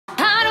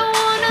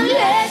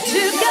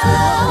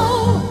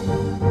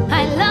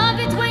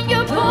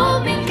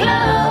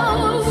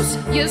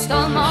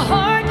stole my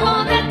heart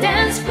on the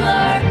dance floor.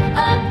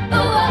 Oh,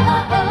 oh,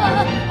 oh,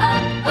 oh, oh,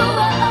 oh,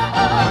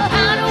 oh, oh.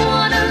 I don't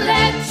wanna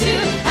let you,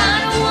 I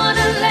don't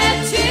wanna let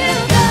you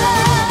go.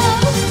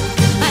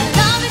 My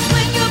love is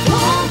when you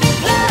pull me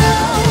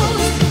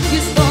close. You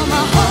stole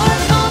my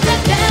heart on the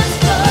dance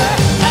floor.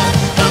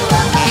 Oh, oh,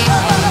 oh,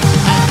 oh,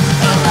 oh, oh,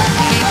 oh,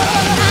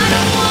 oh. I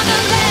don't wanna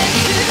let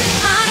you,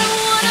 I don't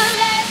wanna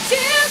let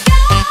you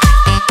go.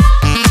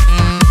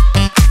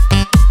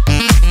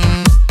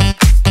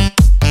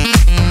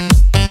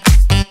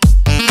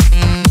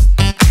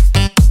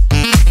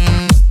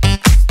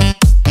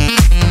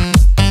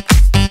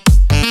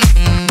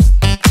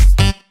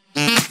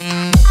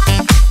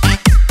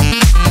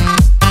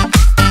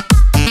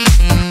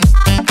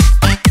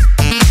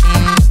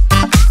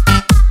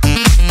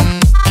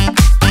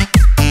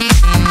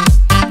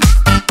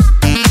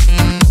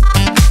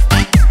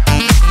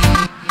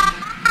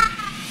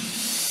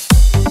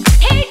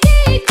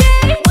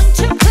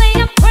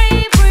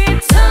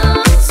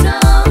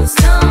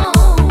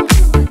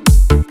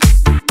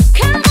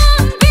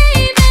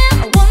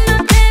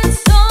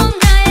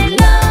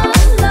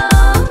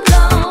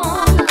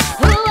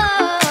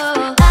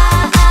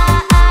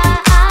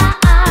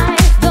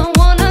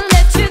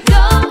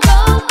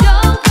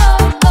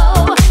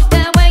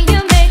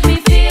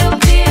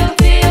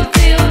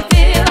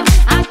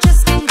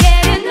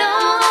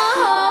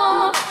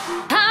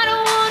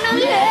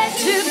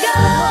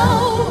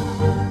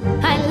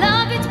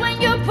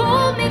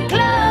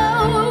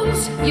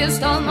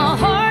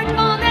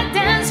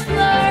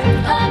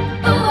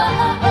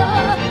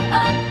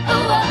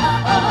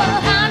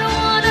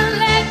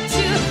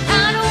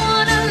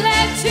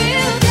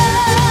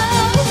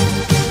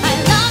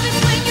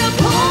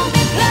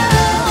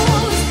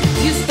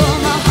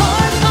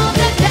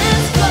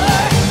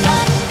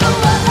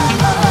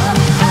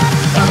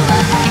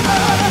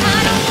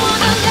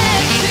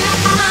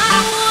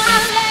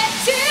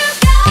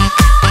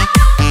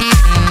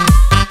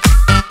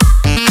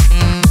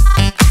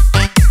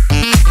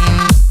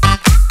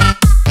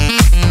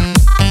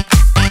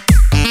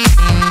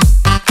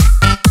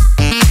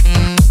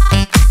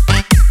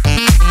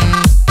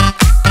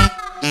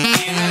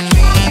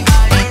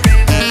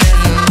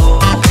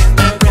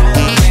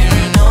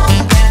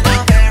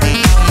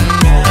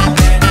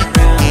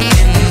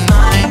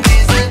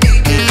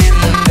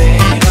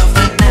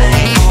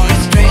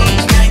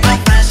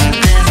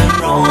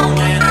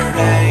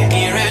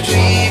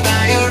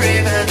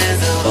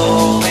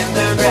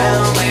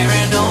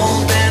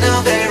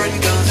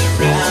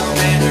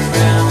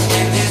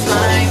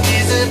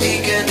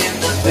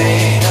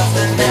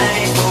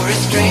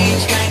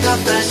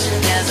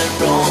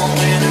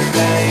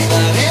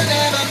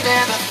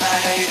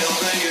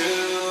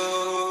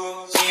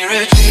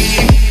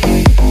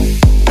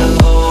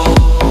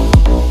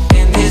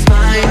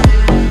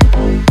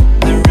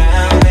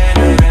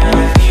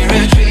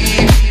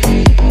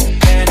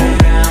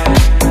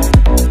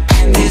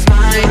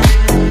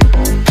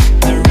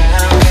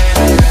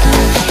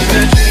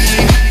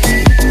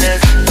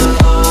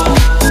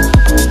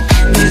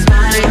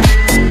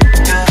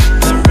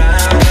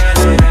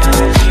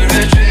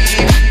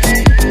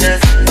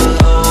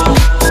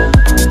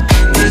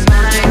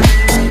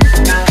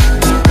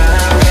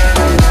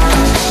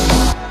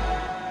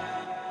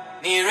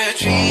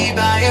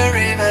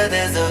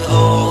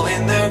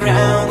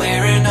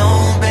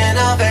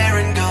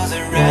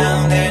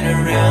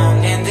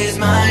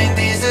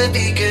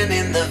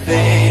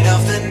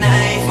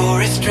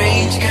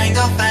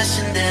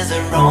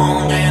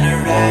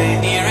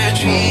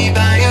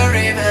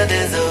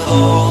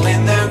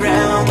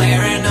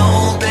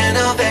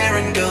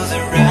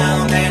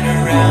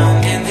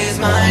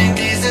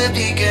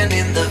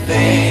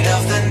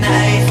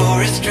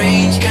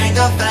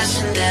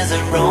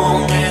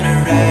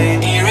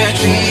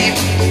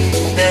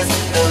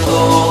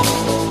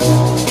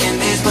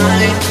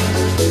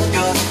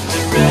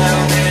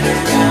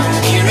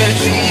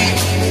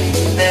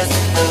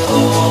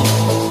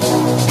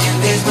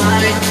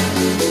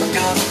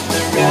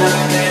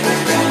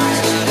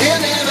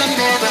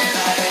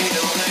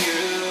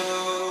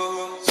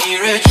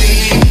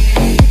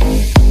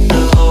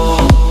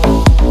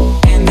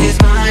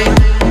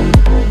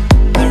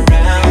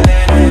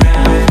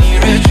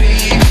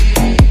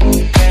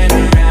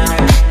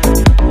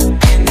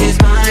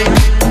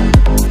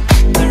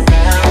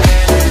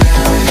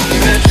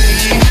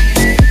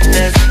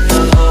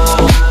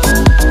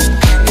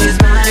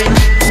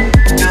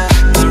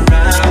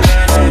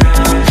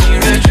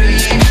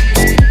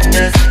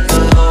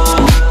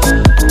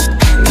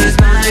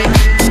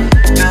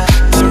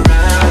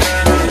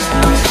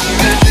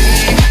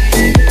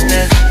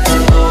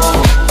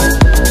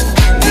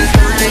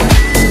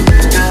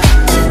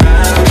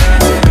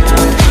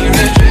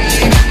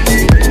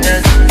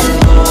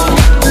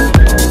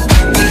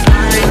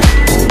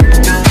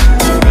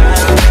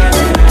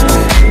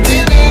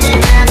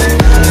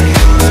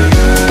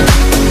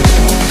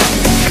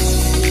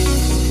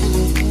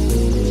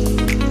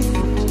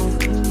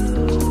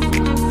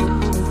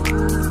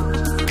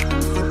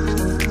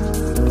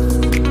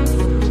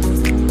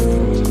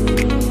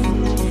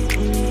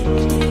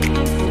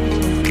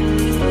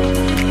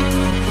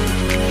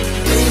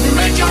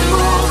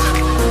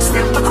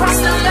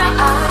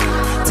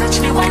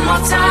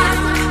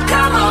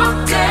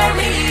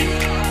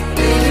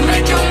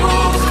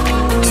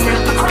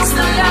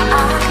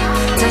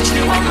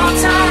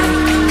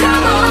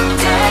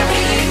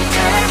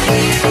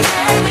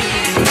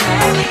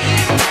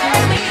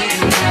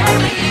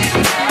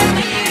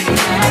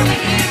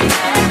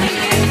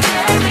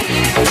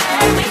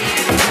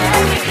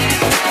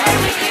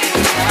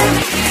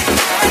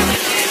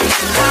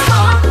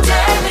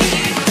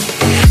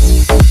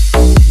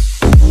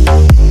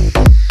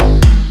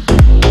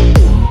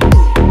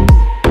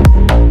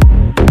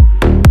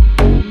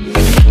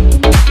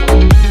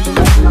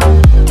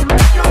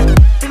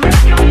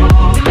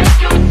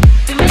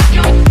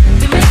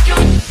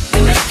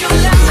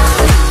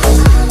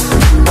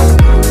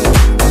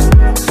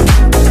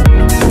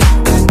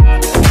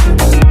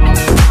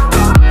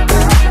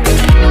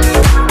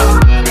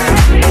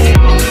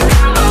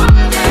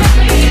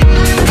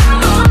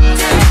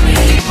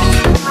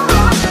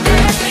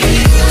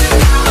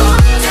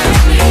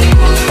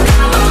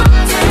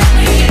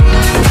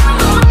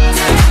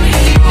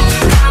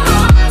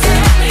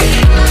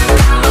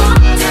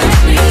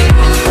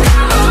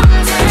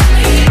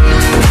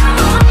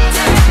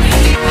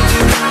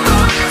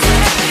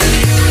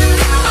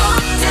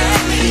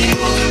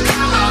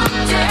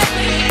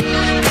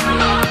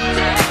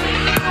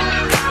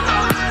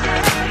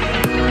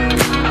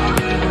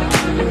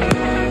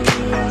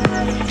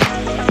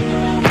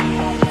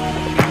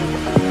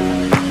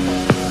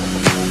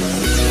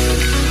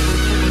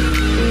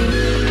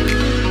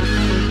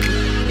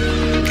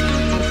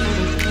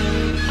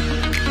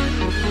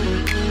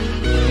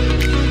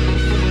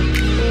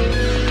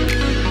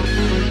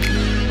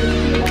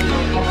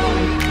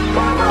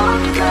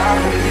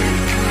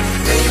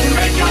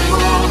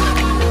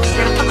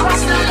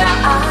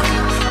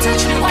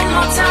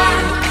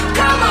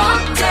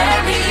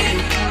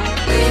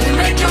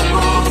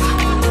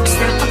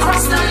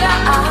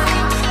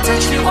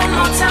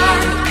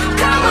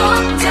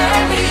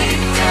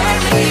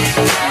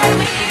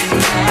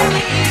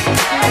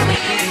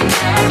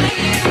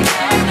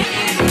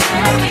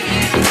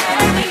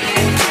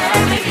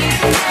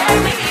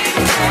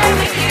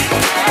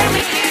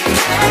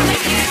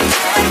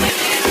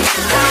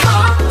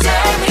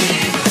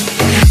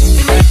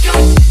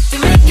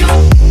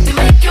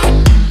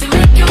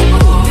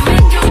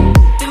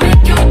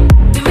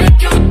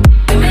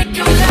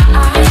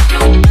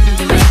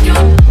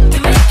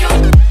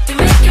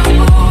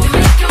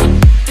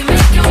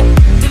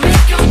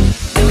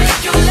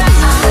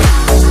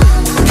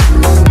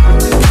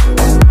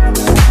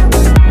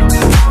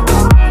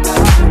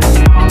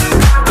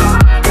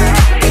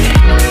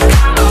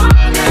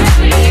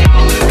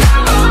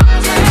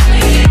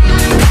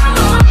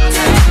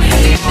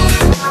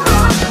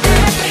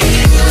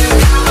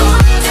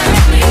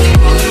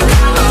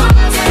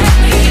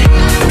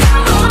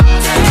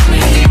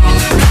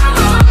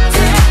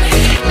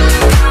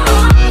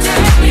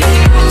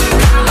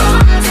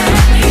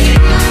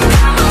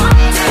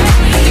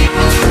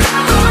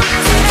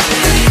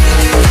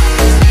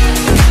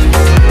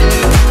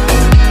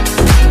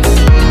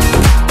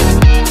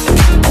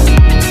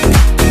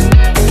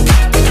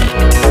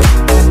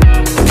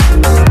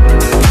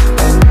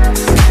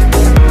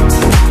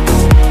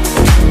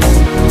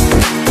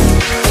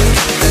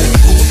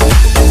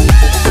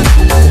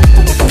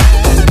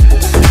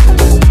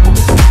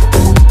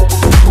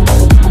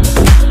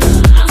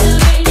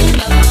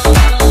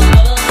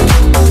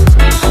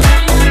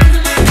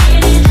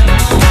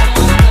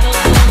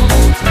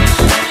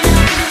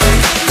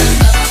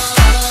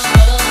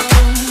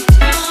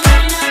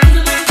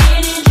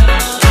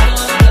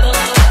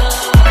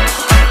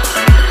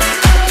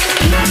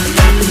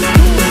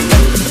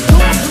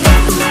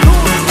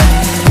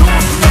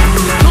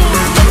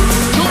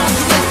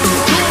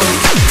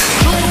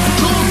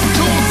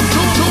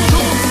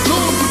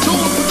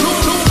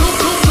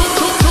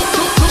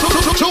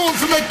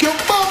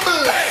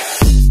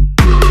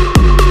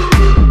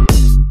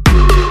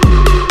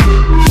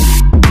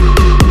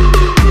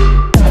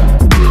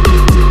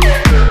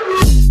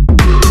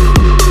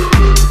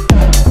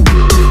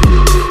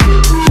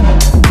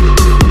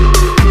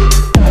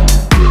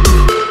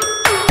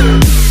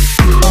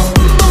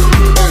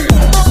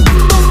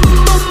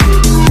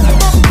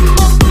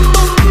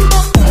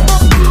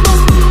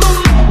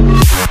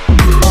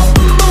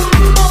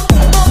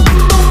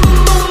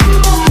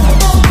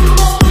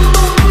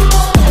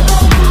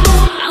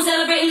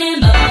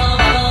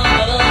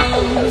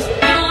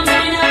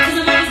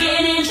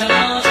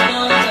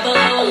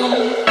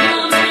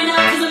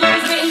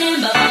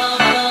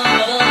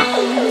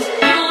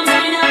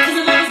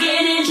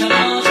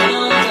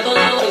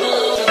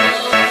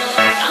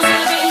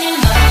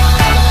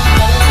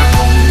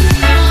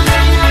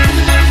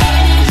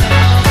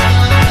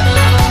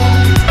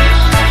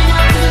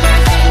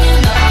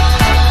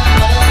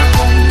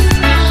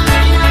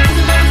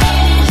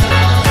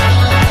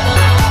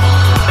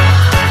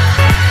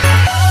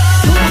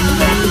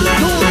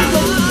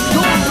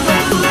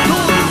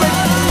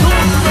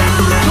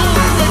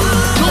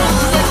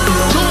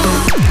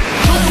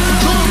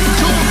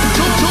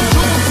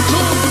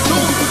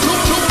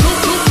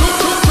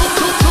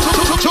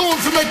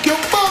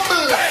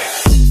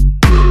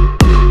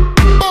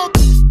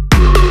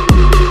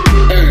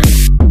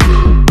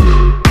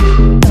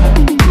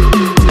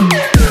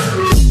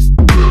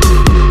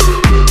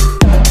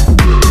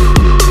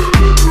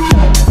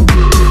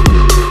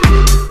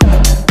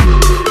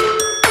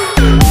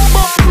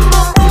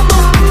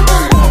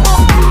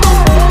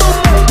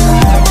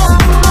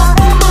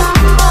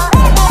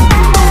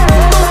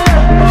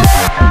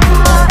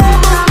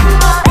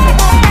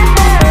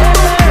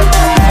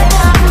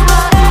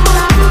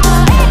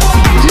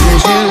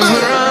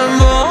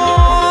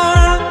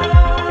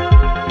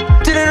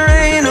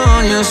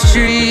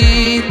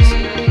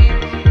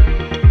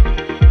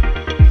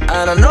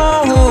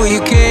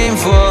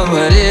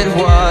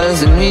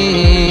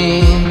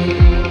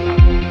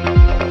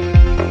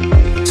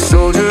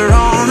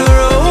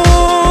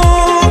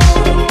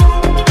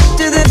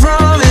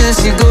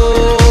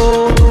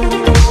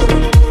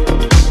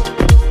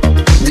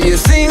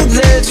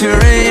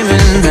 you're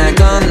aiming that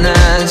gun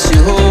that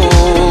you hold.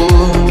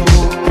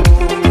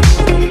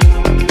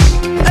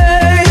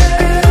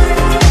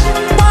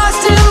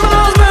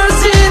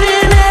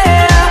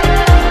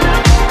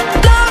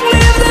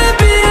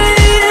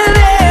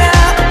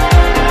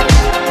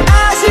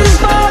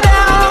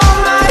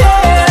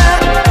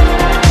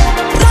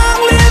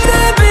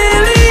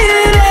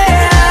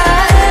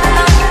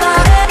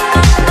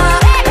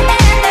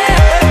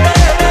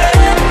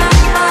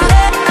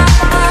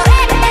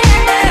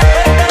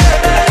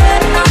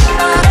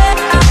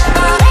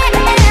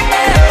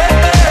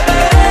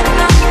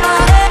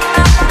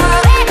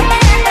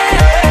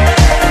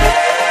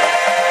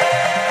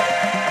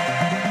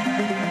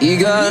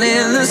 Eagle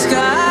in the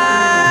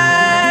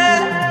sky,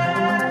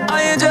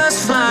 are you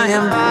just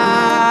flying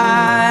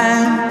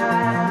by?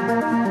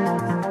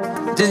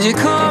 Did you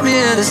come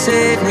here to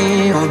save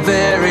me or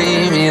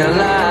bury me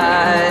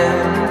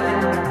alive?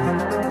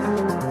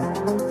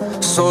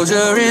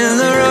 Soldier in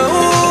the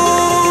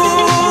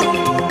road,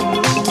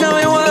 tell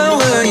me what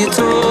were you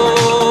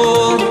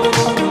told?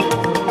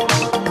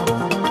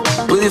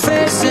 With your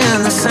face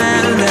in the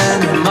sand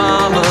and your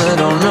mama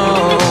don't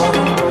know.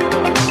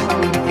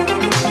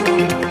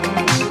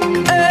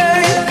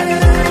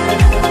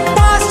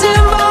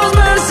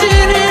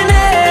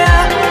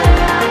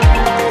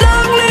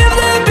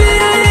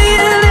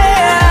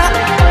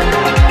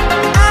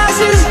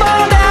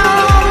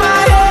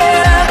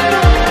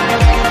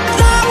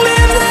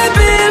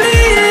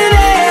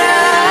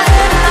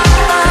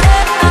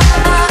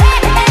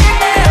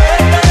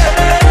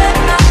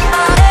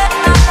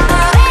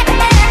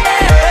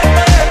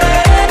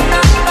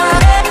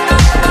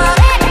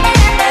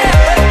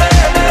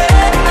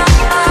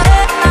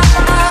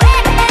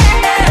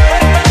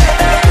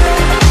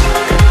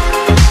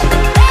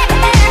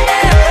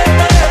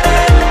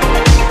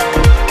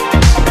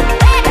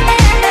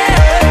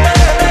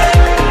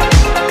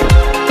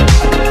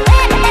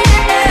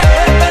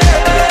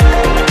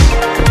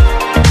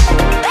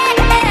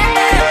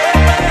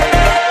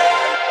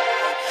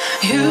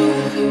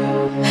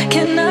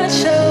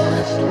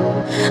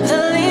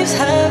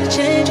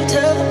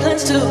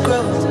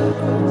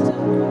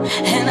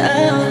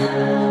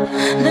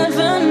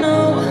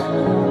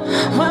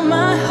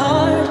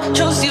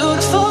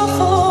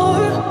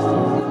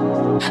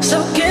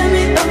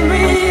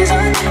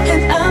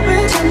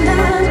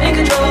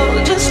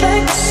 Just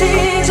like the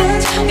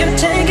seasons, you're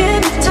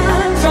taking the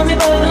time from me,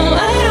 but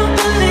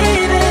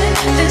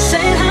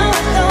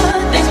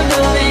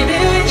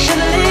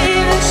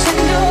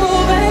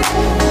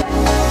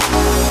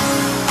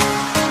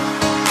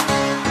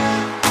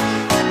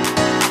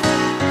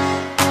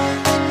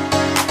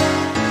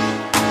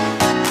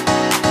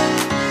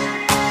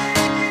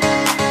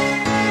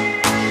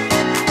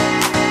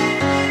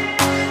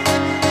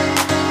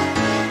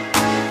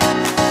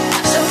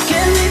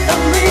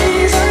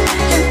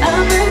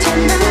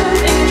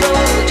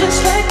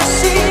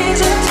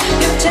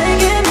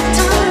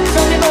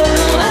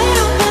I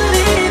don't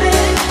believe it.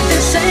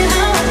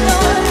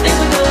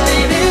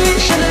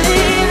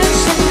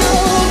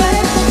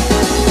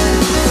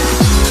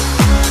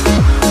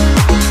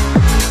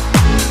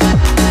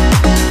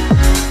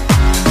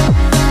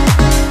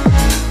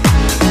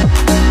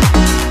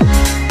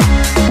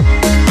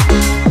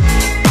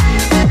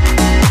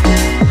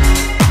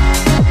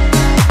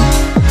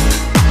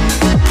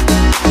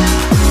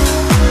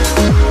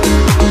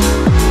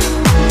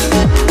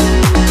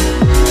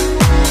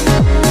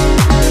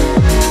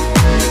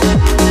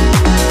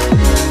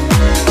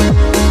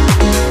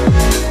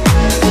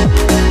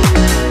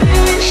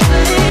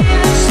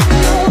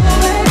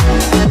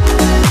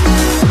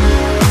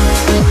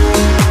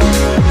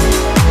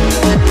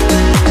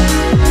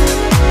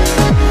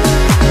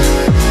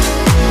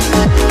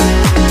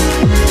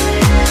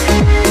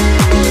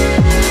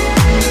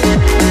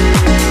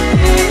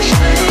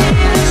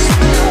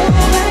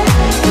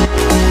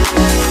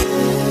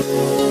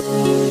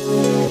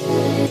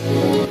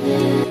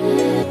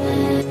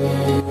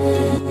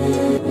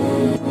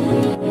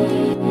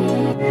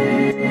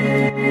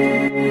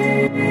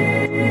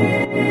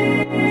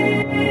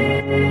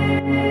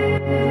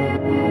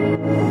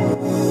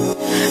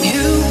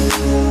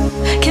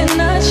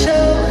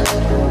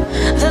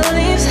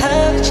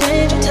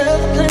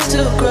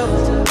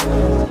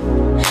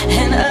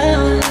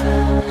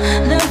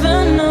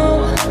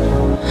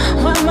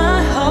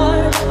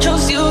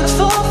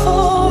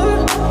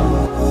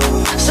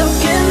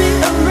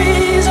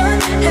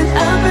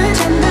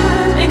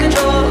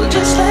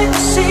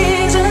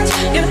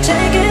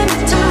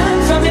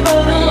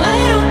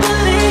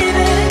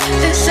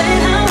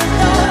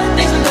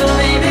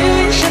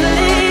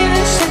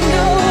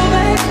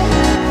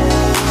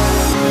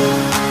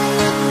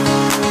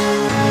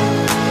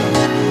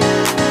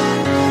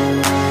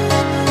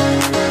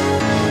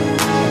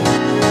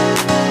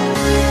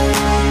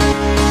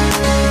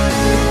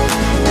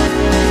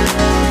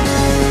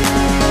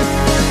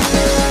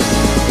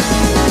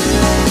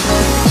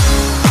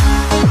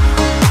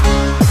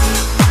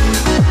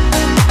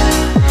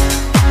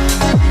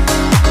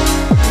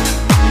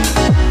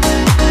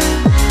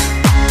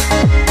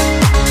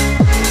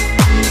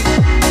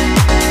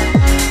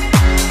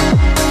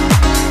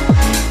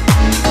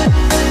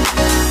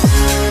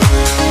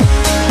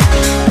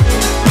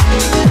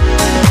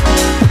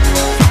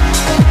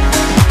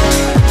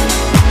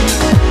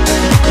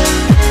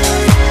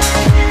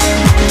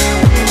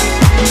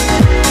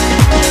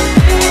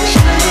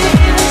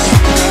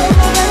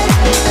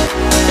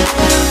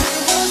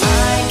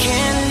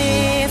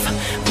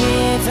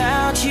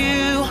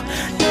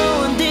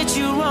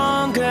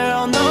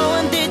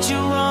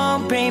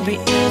 baby,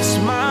 it's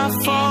my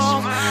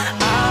fault.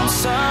 I'm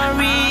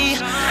sorry.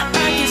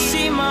 I can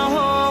see my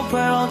whole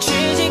world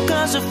changing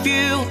cause of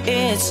you.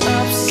 It's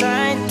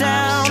upside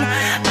down.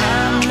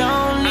 I'm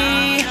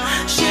lonely.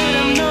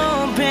 Should've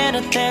known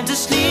better than to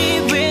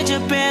sleep with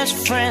your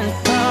best friend.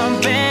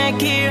 Come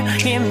back here,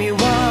 give me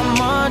one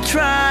more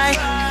try.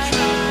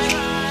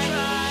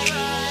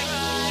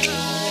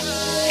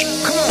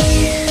 Come on.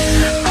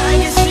 I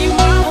can see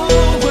my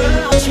whole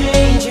world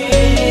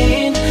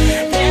changing.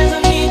 There's no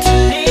need to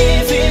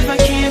live if I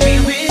can't be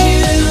with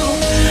you.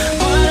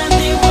 What I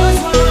did was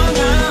wrong,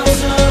 I'm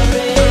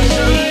sorry.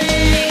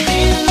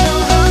 Didn't know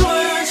how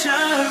much I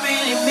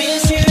really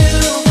miss you.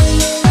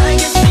 I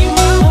can see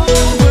my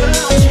whole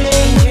world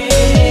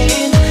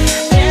changing.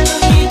 There's no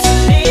need to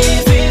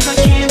live if I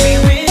can't be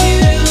with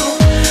you.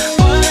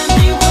 What I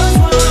did was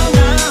wrong,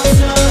 I'm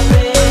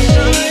sorry.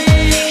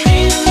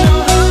 Didn't know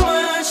how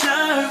much I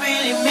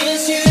really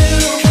miss you.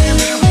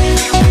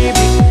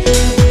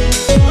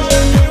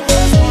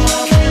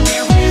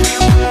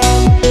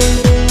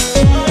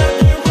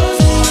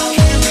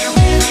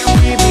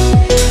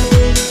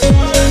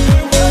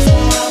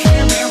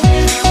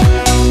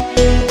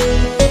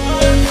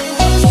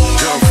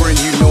 Girlfriend,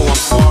 you know I'm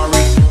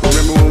sorry.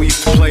 Remember when we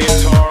used to play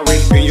Atari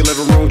in your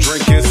living room,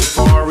 drinking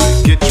Safari,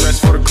 get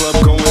dressed for the club,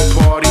 going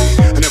party.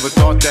 I never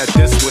thought that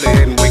this would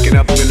end. Waking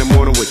up in the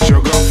morning with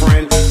your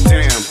girlfriend.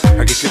 Damn,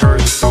 I guess you heard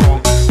the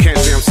song. Can't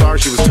say I'm sorry,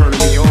 she was turning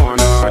me on.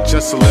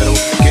 Just a little,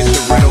 get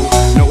the riddle.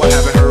 No, I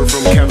haven't heard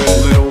from Kevin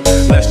Little.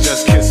 Let's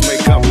just kiss,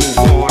 make up, move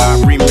on. I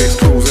remix,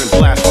 cruise, and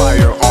blast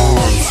firearms.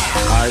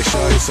 Alright,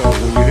 shorty, so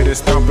when you hear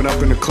this thumping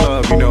up in the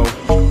club, you know,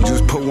 you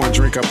just put one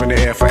drink up in the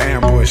air for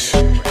ambush.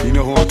 You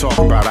know who I'm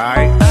talking about,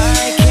 alright?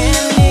 I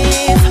can't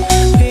live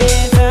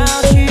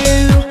without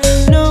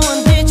you. No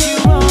one did you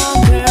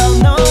wrong, girl.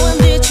 No one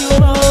did you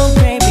wrong,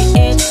 baby.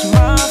 It's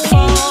my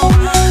fault.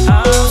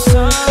 I'm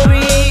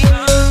sorry.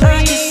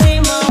 I can see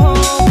my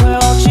whole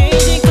world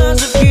changing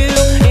cause of you.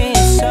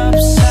 It's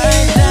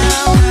upside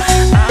down.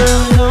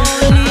 I'm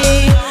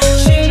lonely.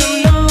 Should've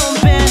known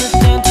better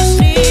than to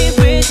sleep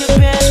with your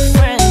best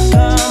friend.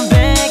 Come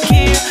back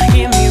here,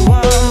 give me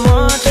one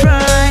more try.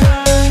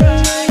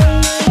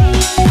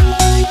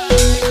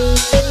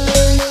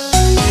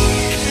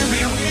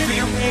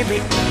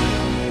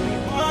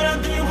 What I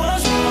did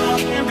was wrong,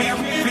 can't be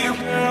with you,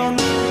 girl.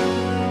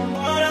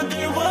 What I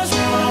did was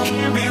wrong,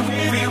 can't be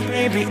with you,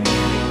 baby.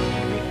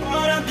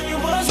 What I did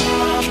was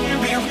wrong, can't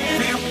be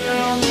with you,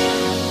 girl.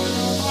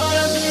 What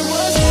I did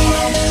was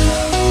wrong.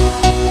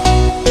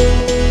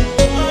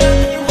 What I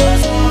did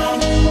was wrong.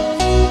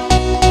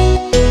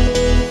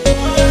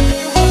 What I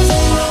did was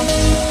wrong.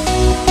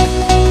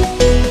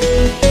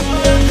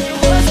 What I did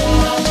was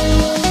wrong.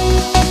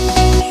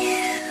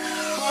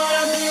 What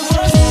I did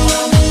was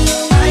wrong.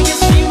 I can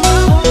see my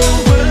whole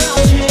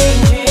world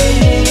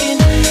changing.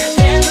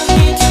 There's no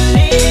need to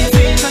live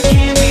if I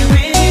can't be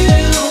with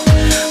you.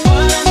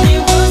 What I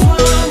did was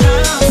wrong,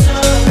 I'm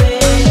sorry.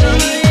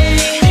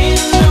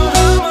 Didn't know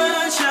how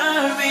much I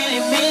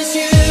really miss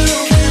you.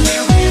 Can't be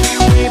with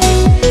you, baby.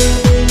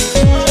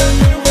 What I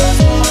did was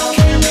wrong,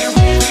 can't be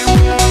with you,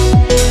 girl.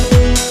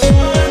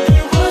 What I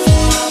did was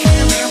wrong,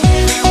 can't be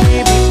with you,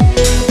 baby.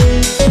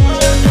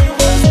 What I did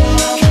was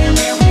wrong, can't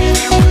be with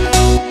you,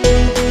 girl.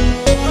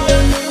 What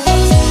I did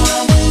was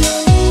wrong.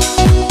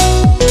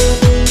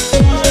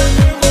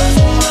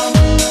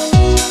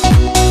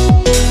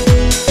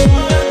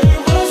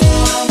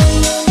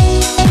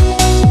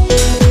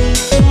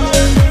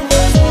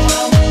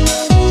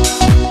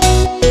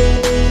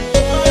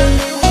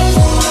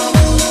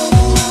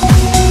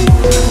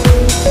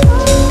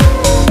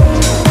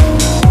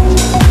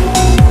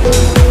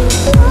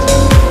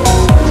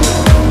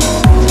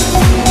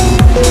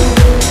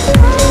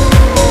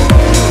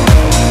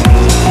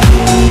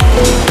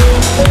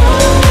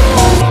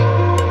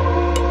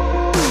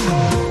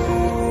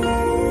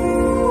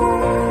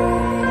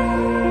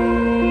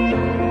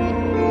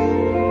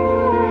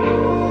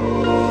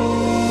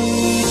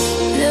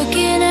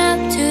 Looking up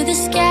to the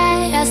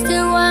sky, I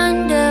still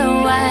wonder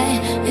why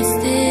it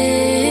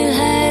still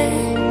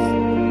hurts.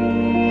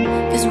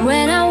 'Cause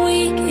when I'm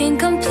weak,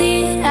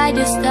 incomplete, I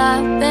just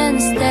stop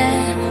and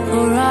stare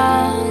for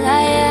all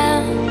I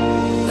am.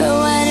 But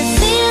when it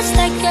feels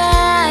like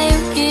I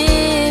am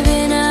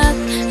giving up,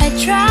 I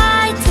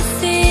try to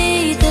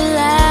see the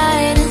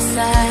light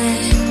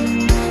inside.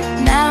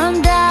 Now I'm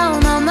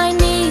down on my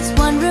knees,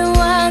 wondering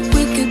what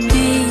we could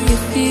be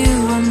if you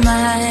were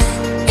mine.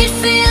 It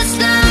feels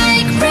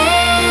like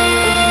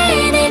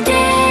rainy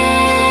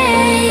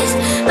days.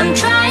 I'm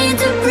trying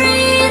to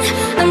breathe,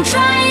 I'm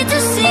trying to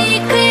see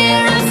clear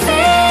and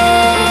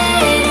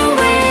fade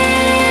away.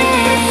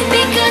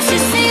 Because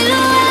your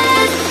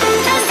silhouette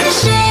has the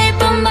shape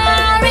of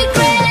my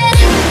regret.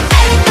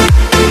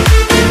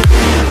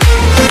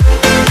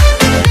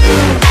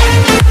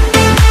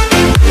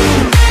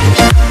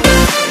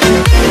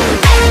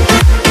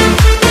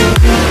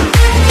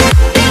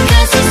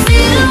 Because your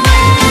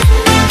silhouette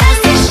has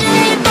the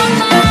shape of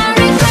my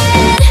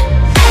regret.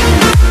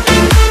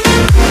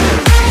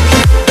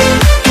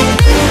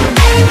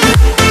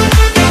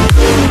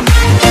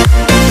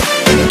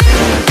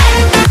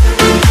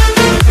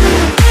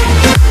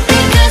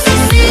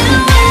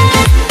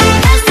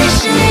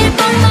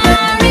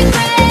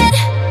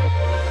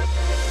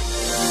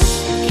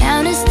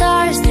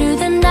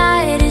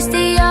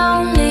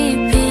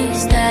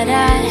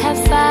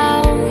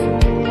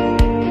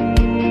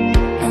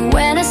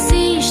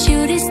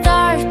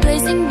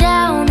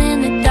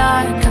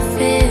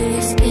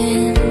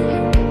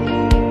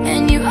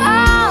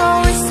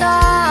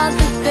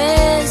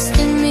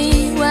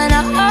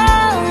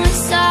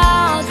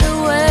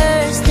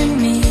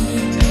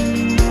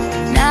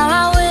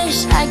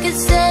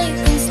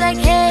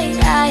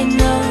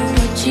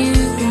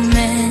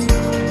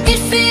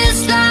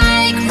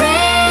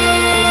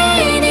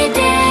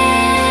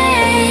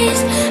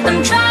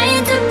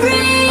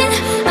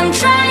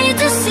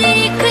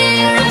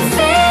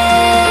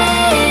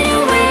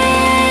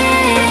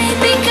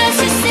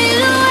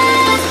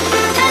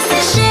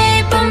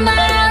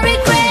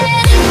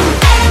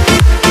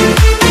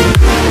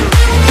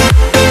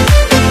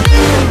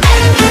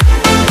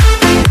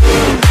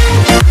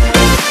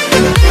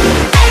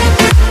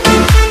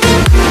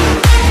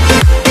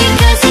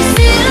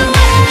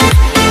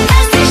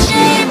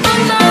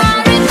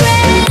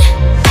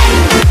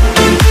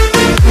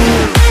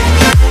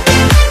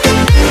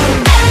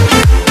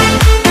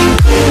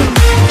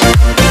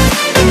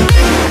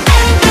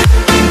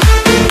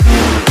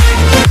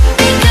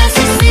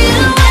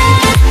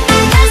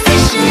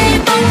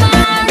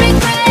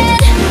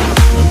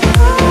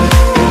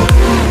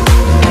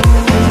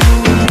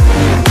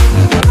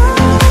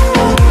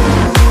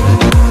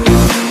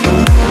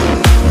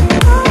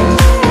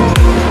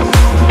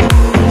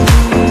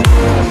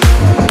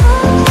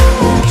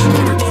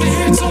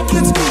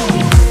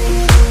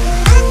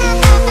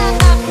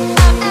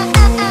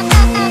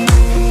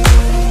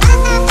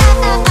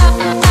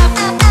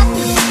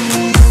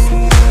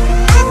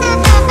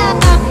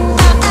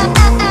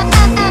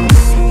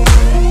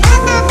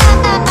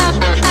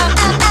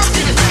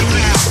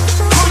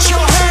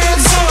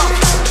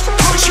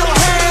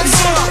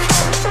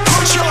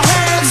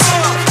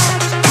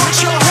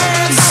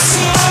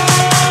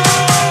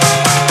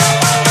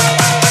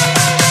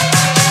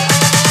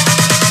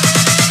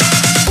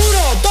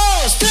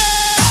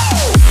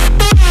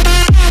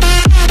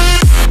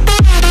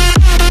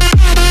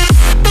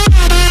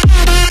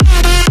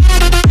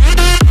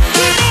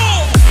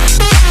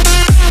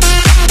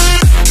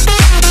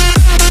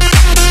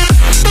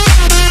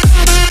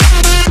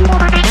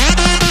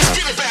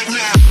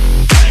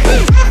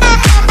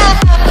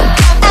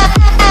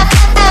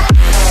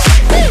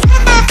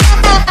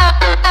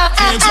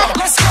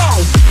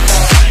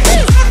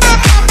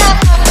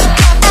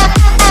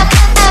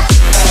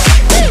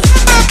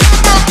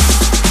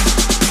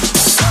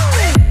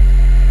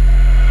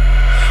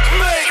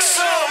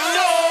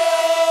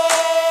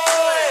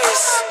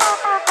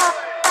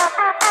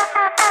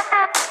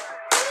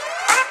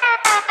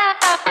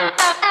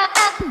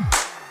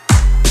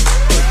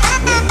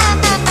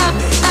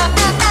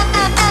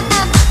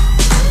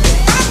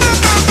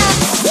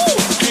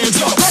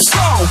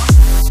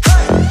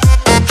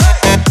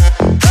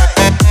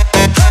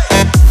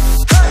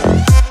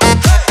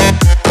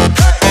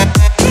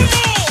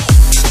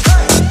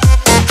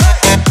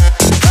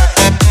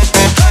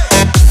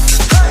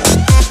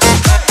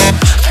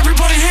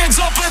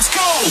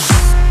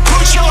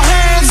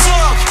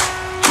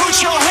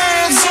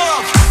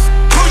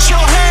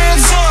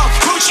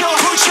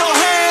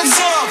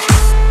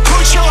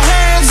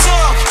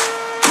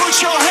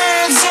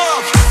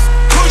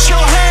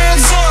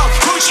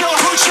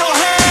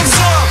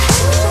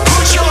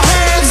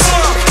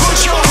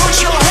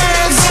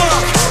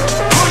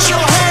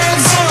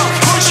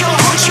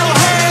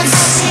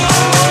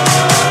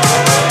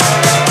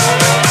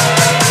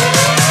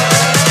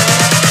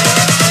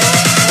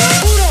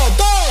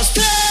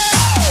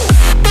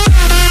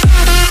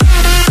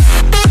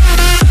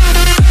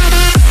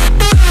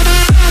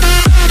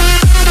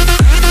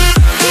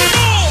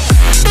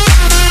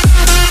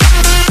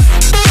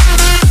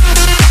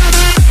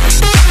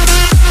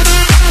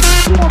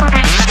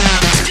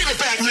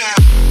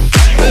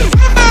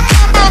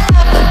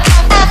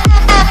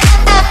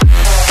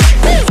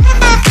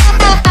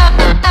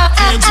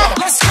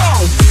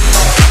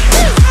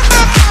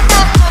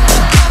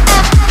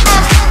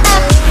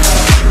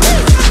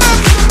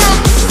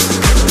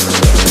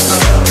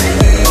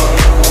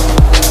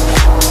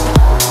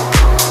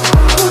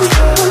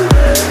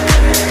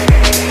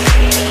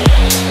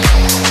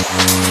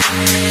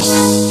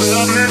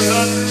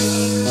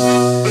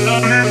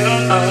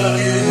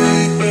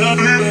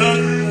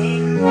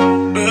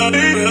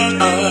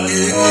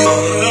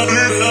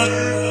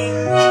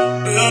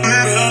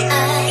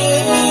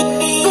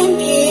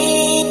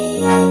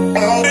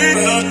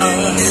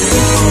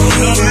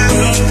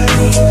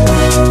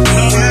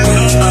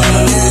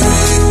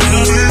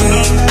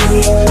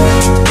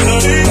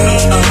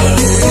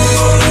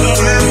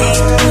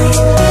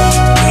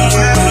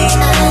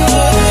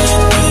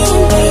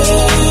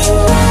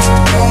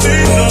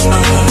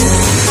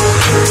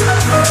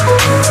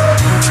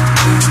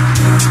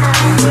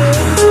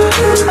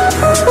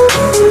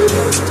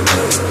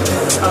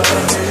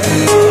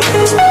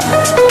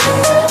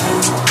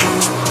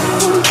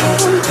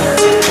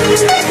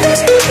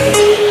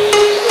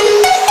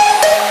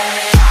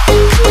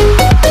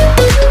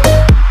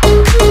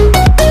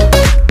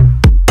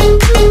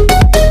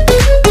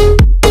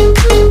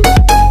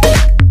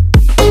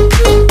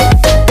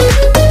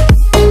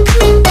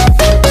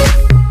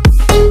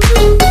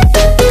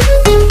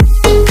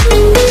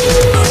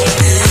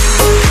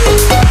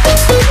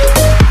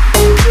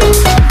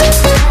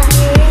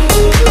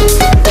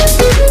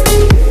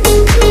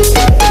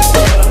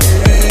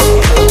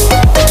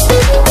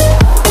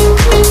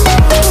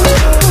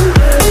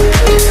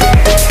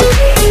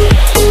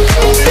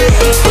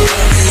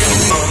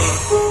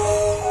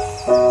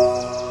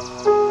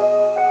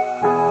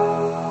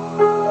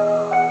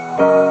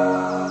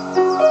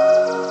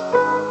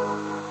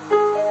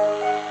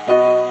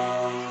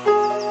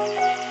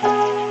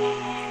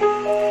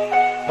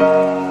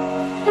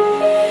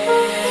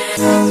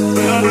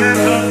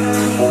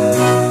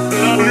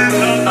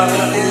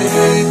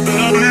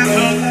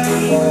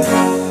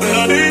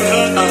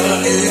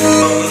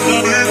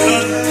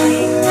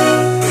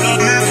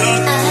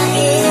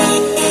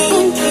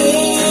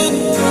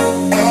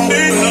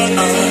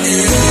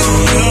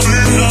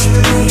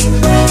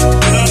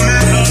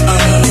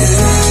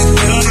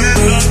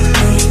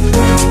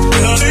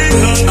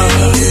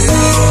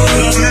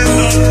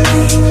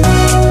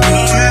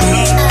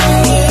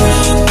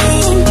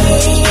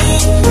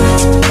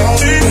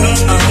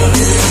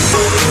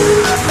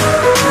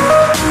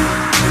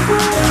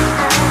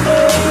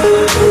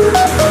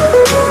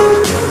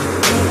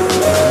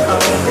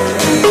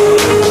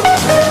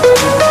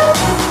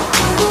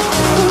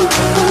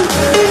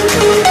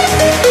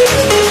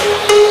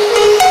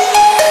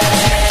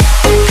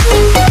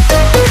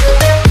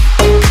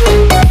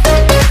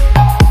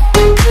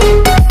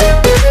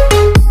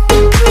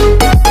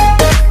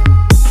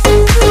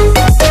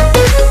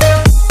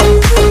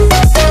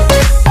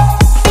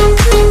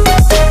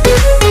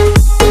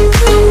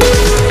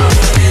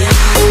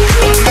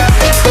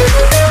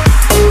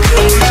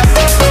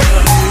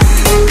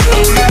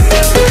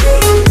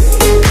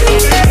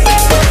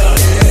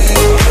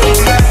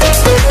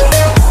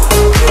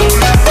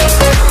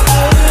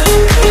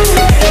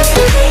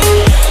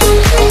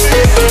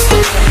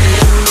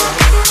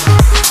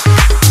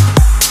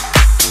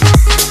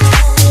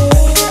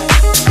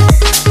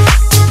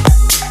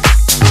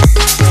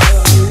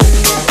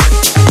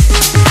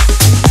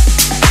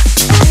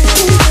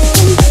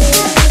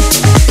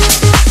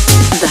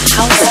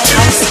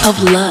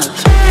 of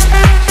love.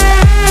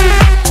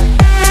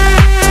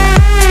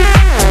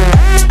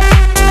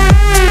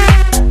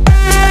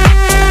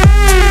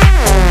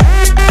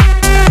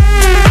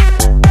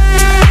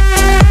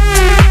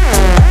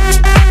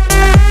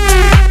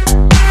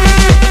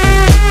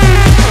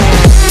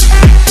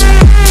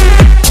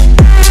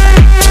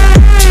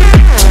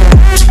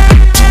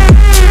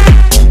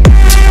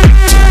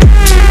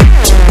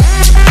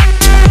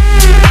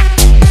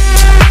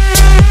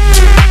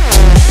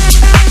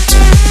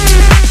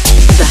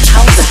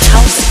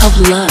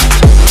 Of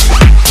love.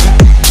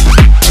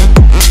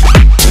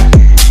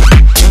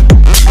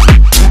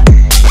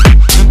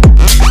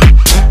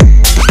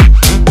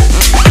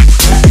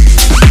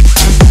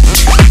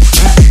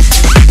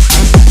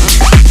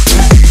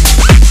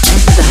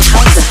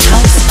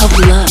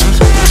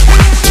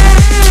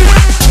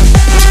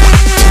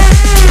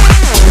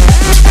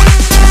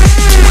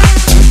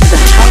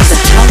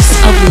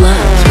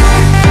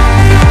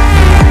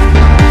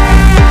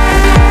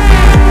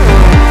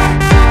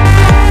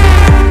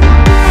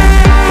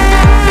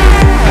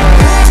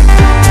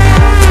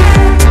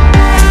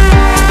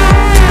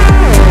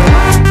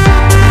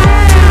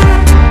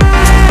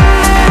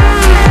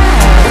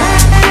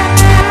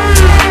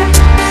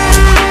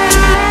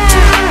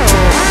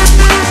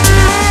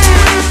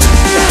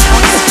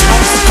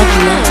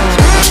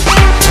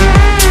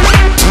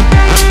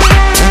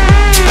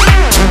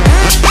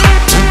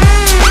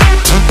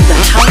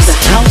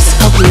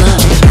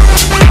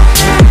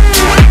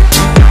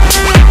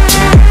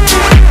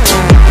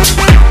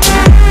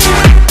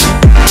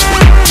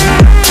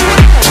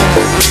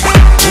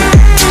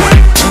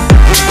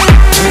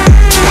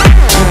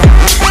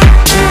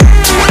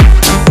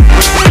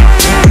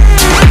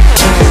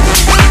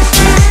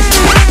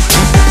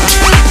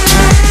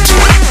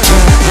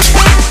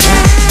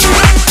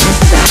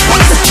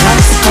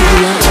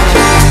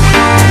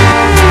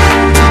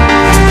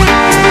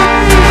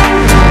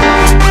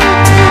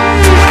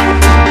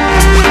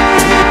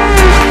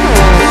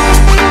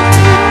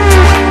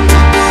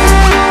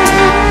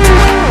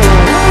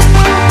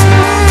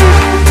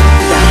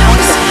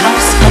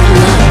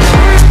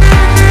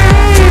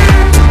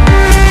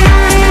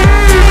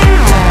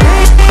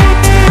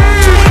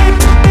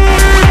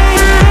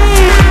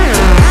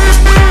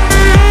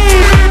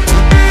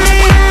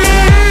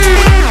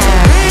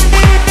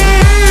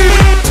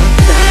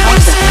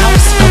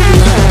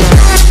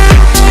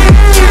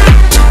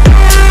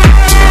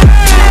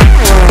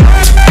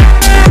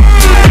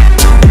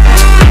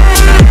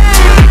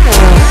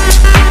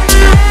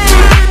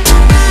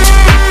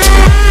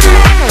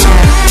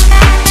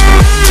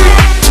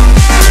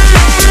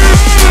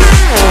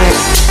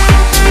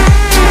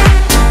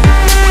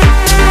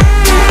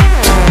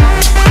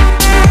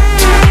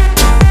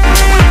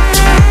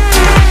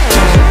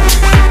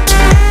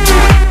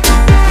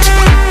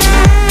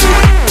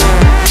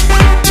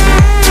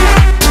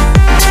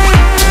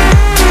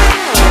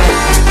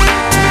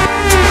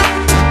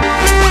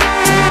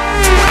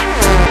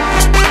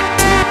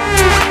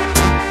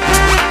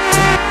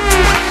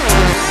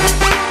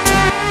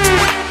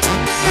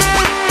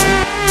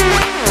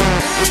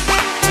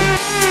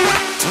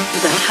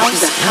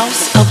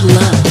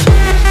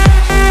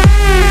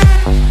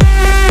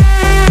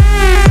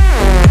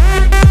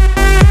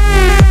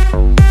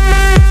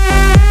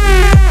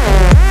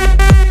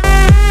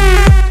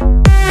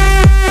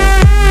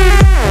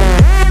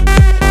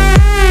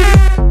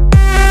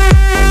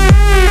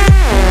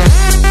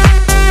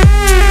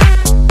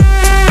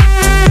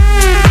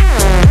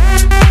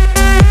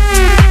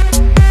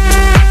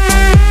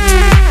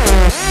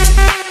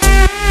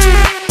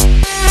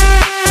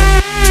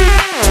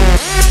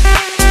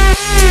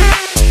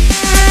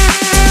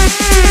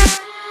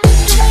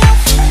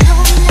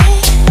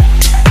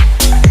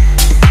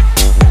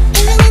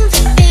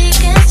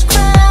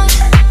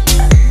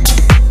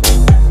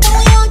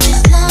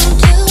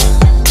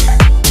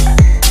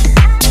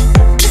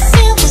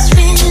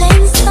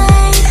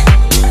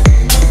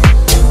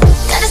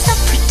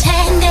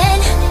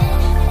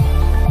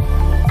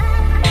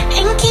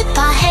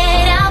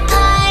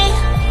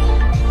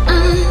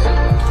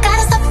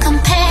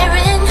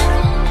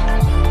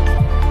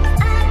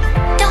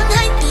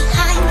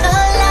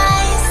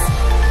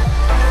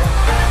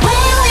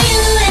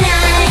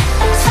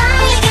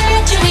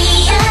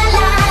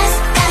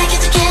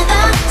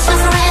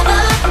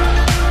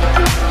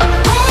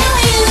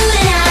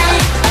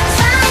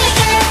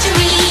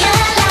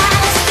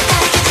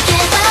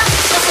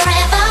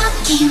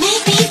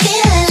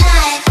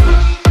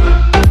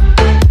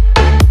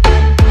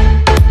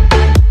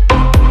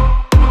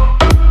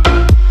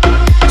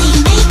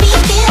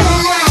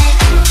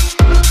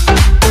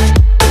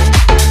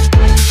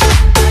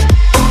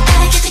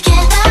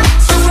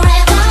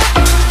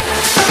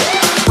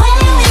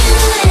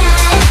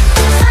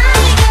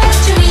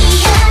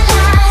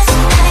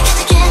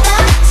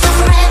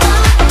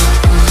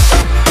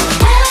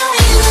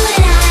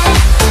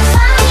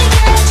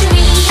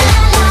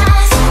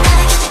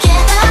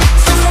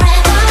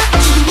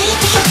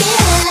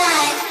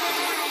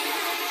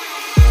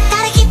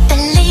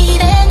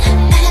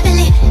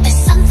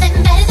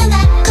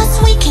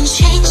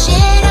 change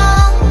it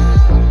all.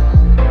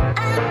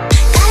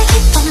 Gotta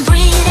keep on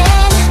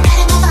breathing,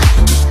 gotta move on.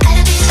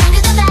 Gotta be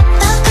stronger than that,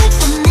 the good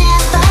will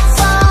never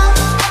fall.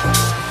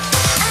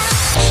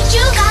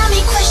 You got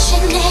me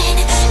questioning,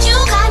 you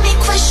got me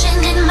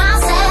questioning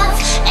myself,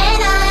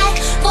 and I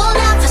will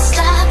never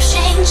stop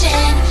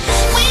changing.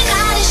 We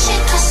gotta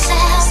shake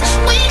ourselves,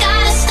 we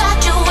gotta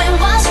start doing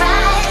what's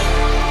right.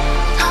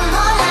 No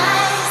more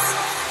lies.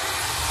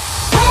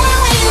 Where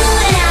were you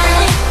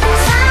tonight?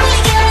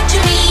 Finally get to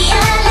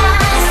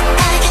realize.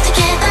 Gotta get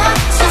together,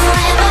 so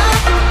forever.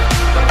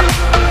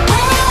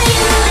 Where were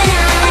you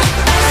tonight?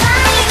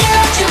 Finally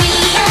get to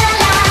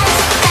realize.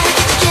 Gotta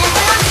get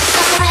together,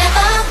 so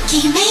forever. Can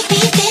you make me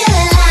feel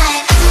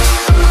alive?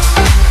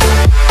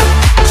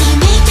 Can you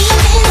make me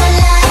feel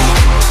alive?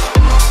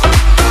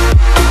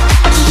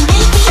 Can you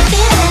make me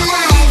feel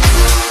alive?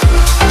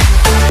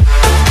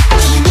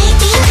 Can you make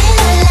me feel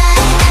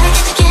alive? Gotta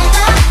get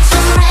together, so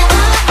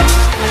forever.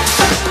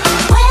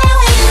 Where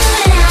were you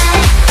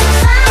tonight?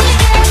 Finally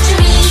get to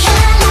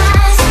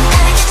realize.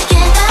 Gotta get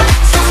together,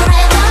 so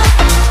forever.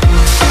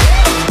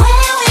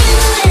 Where were you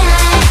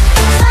tonight?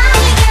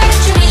 Finally get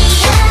to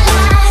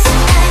realize.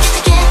 Gotta get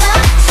together,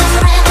 so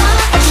forever.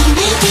 Can you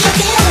make me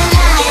feel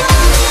alive? Can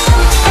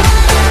you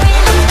make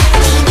me feel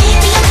alive? Can you make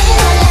me feel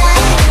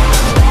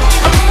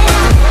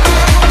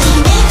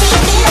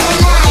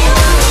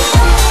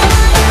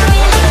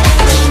alive?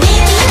 Can you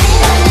make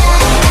me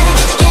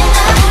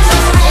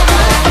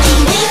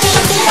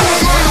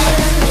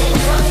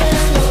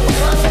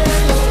feel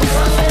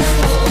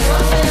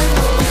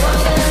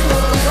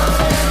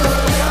alive?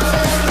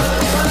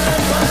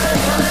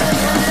 Gotta get together, so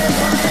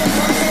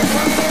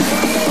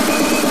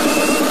forever.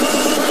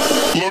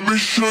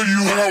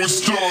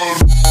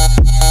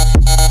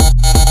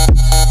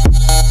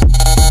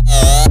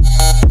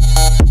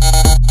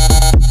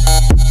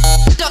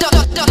 Can you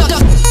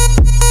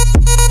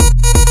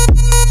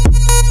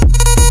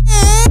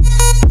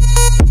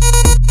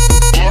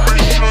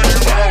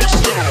make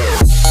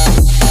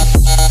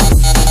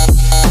me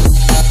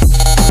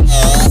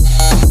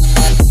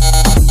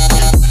feel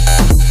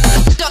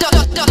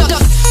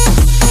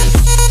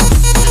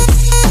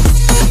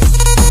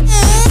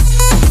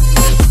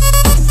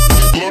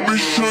alive? Let me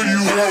show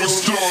you how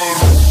it's done.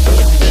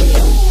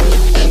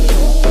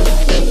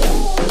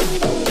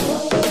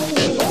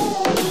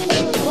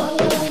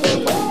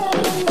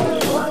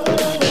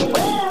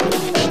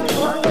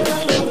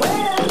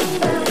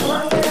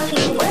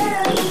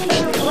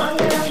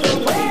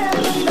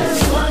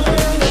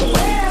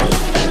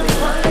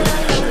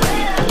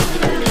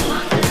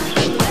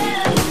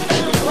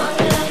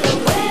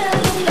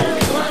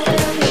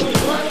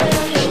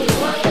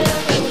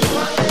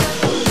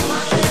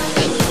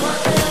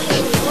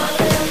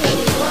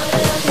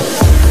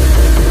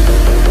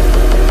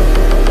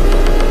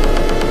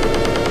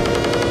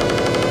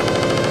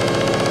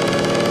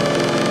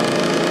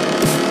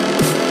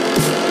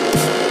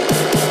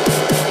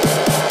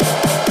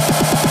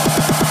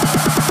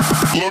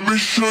 Let me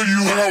show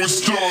you how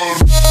it's done.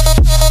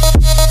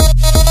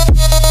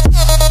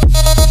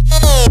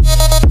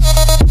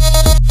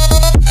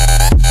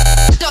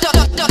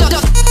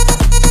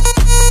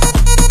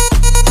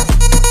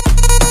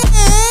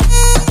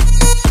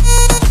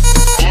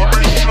 Let me show you how it's done. Let me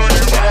show you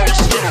how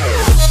it's done.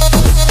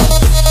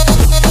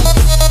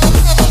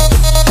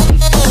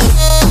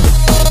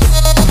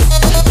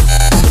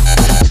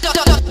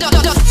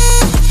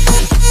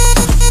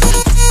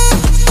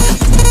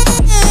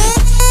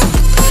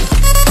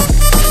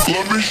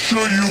 Let me show you how it's done. Let me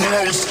show you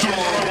how it's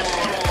done.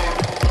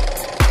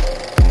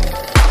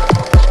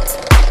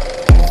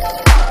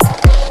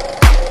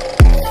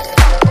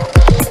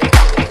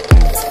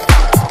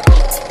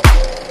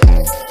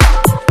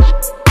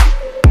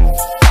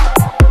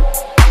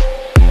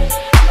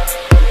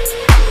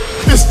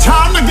 It's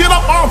time to get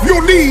up off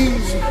your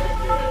knees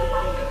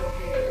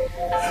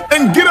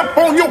and get up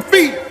on your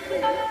feet.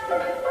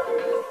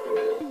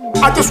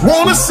 I just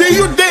want to see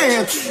you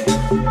dance.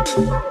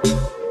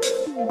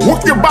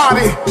 Work your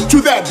body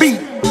to that beat.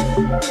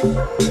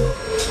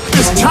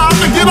 It's time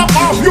to get up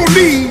off your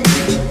knees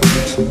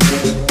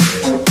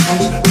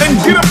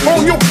and get up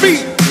on your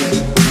feet.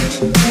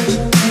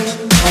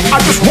 I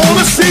just want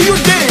to see you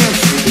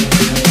dance.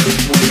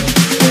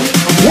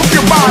 Work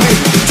your body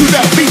to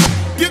that beat.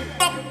 Get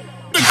up,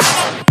 get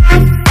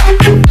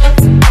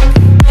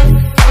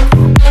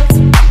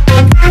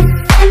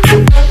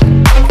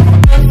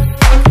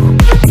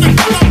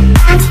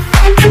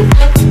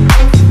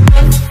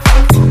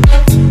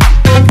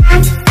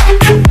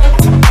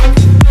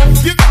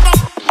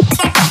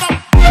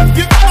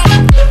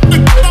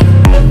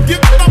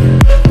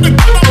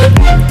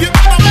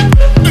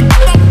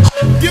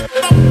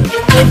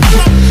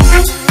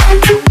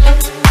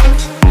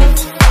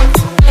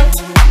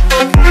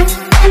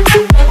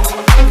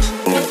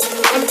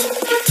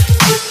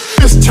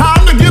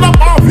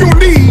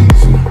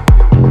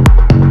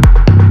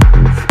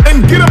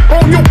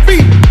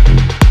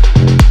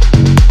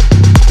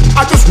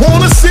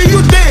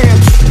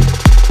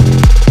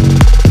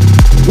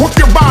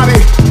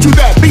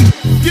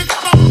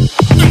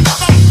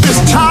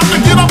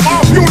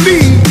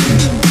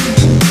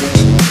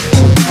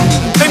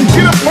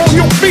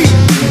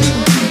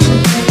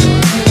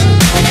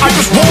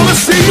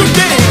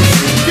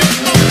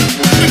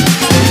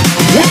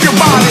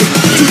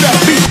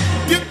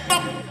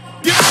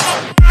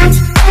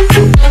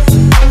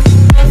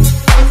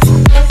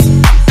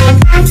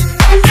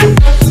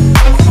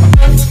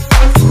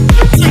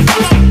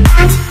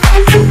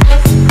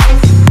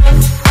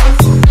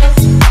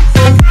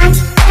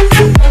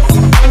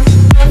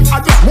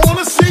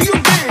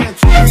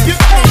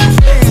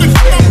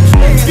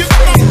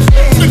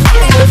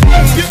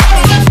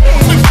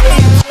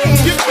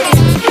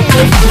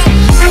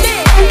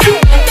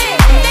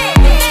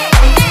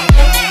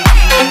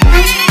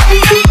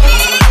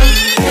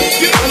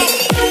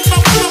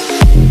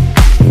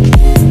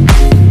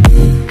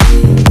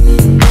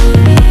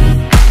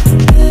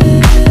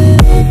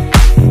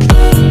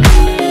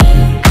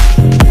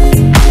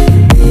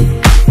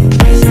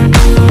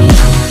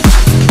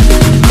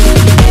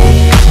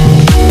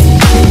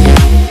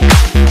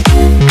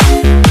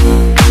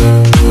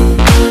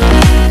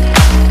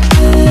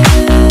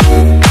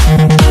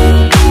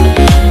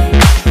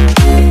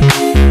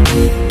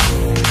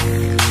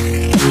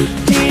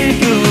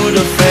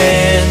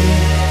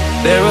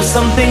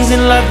some things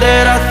in life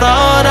that I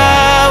thought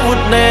I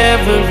would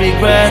never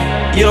regret.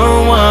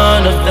 You're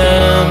one of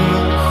them.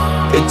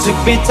 It took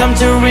me time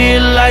to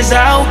realize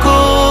how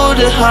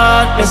good a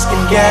hardness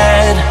can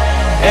get.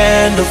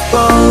 And of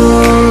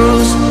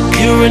course,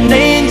 you're an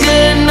angel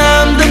and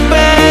I'm the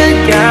bad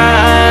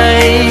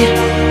guy.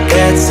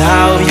 That's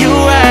how you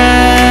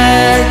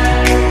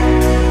act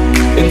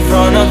in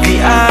front of the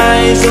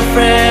eyes of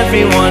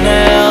everyone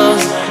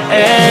else.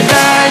 And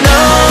I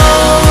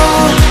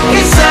know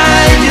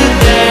inside you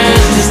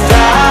there's this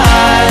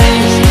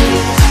time.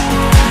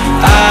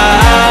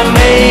 I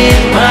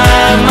made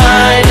my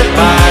mind up.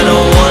 I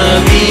don't wanna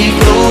be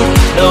good,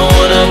 don't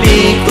wanna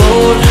be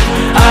good.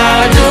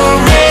 I don't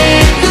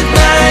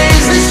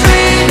recognize the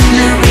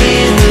stranger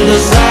in the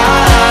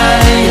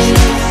signs.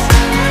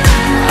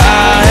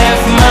 I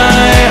have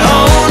my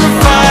own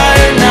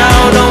fire now.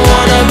 Don't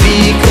wanna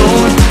be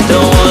good,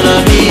 don't wanna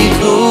be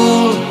good.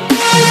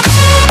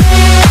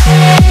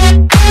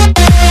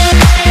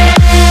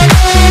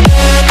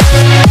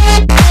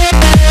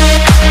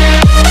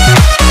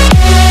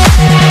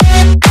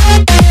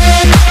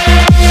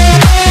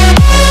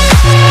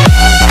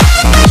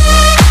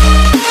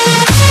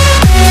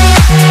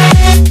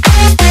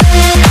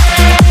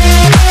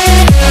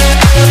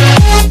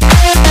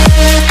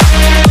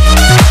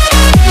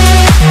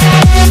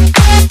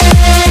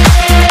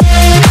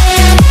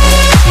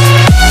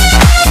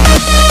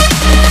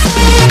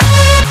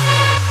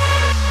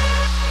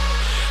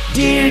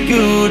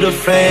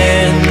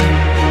 Friend,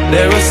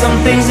 there are some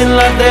things in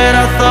life that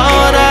I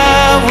thought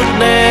I would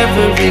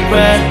never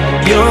regret.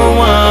 You're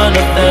one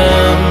of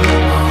them.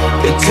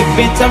 It took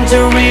me time to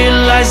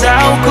realize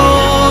how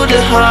good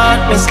a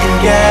hardness can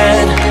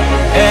get.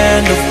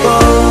 And of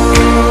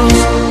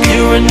course,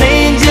 you're an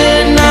angel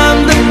and I'm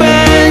the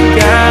bad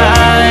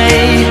guy.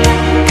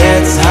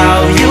 That's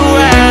how you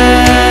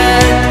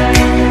act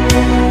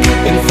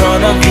in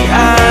front of the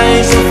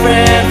eyes of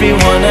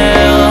everyone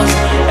else.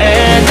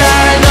 And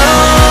I know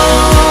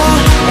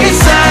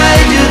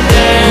inside you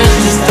there's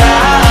this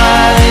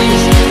time.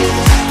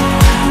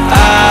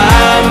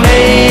 I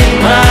made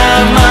my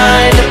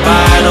mind up.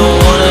 I don't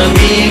wanna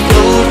be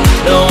good,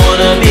 don't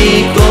wanna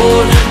be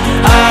good.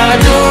 I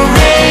don't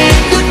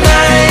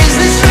recognize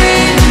the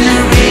stranger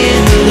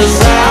in the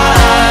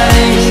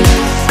signs.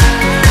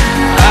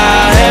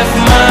 I have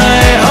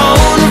my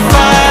own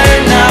fire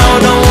now.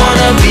 Don't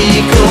wanna be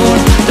good,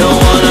 don't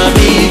wanna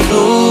be good.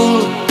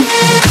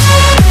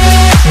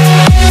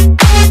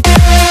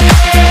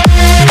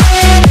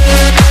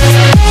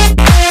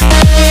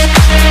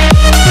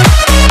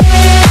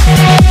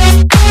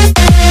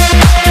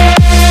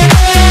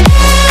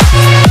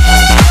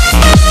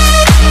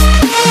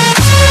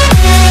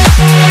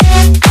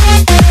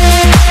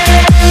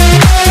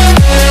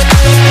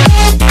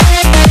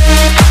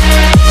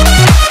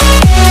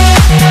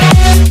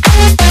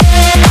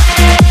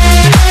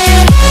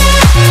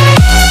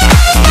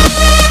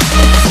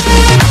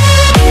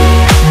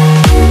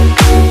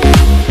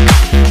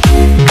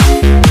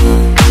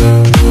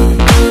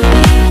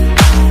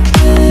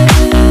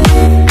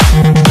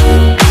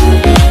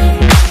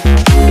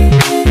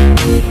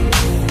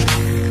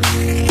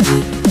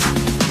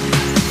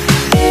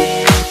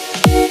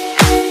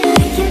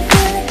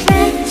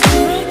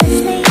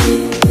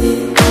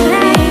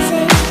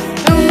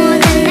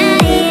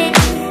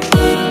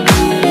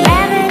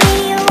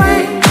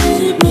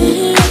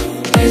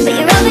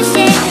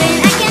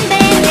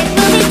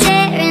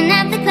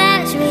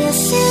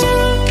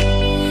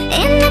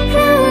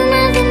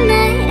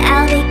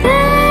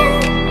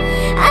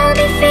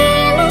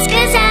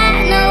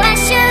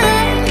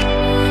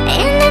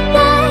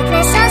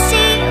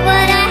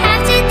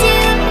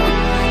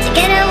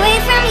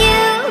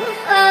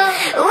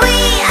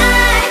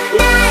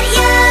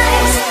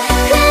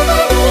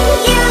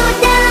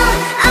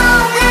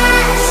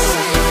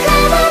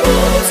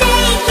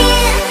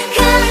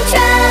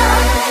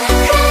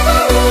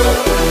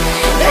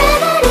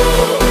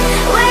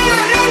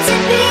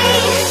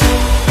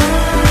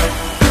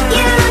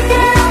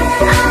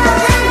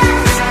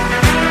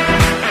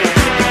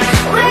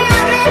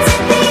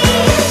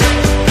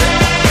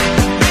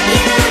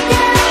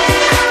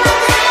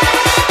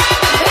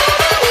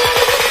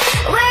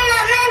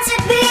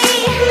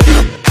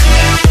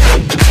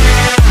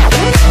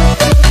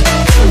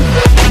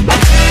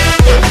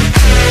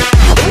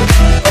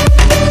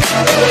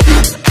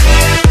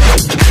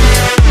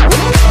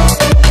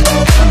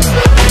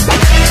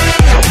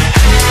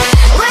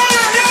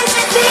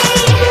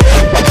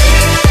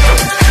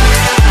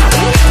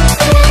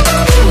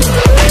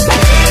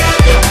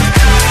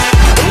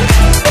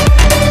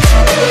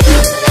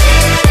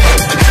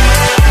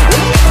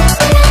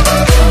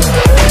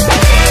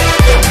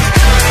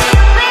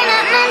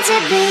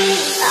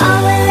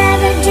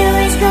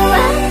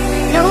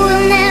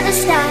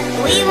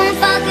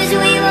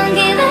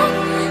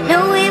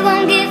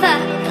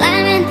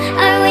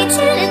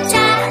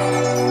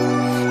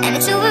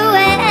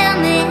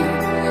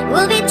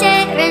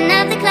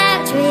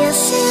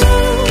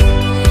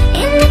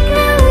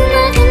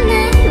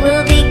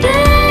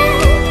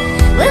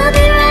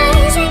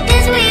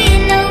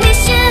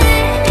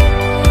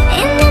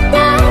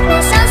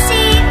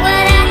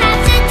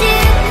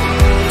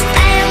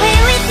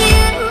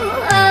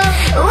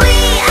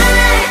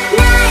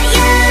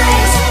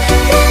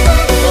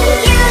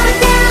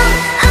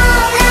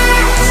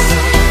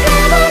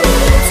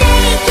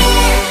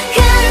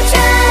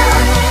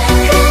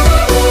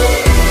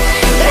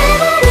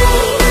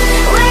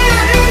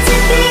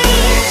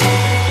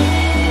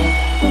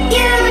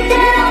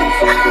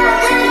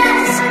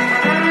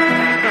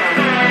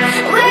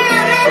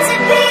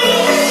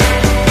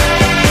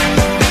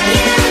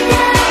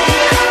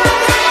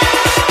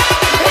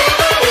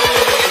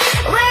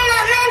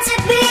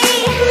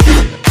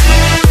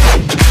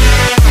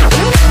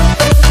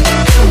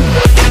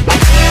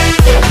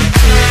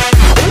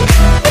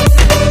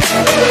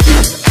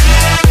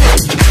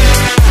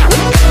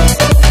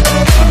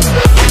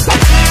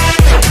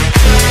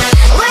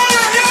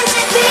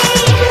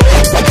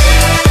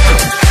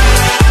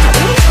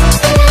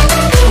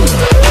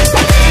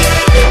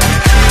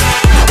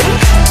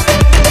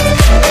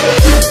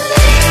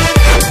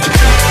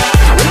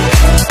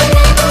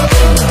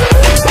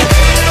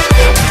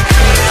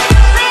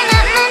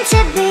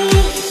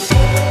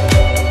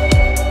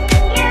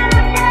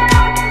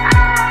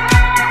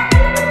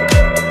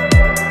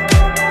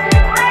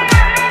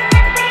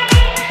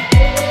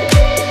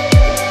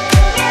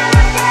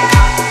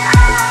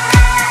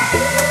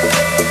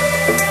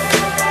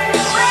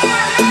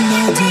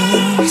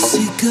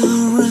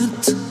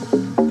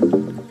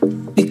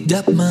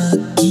 up my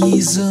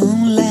keys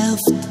and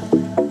left.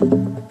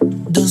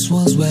 Those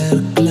walls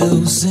were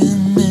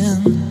closing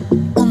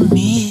in on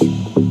me.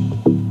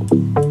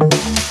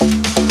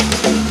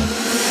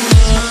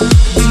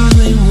 The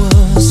rain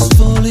was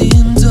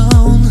falling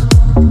down.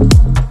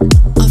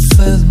 I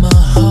felt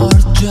my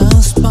heart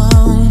just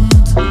pound.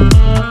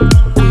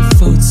 We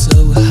fought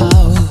so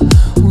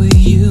how we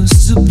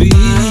used to be.